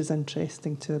 which is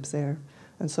interesting to observe.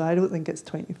 And so I don't think it's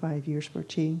 25 years for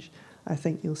change. I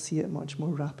think you'll see it much more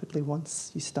rapidly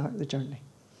once you start the journey.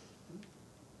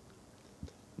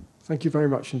 Thank you very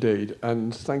much indeed.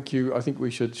 And thank you. I think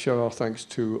we should show our thanks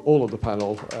to all of the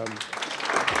panel.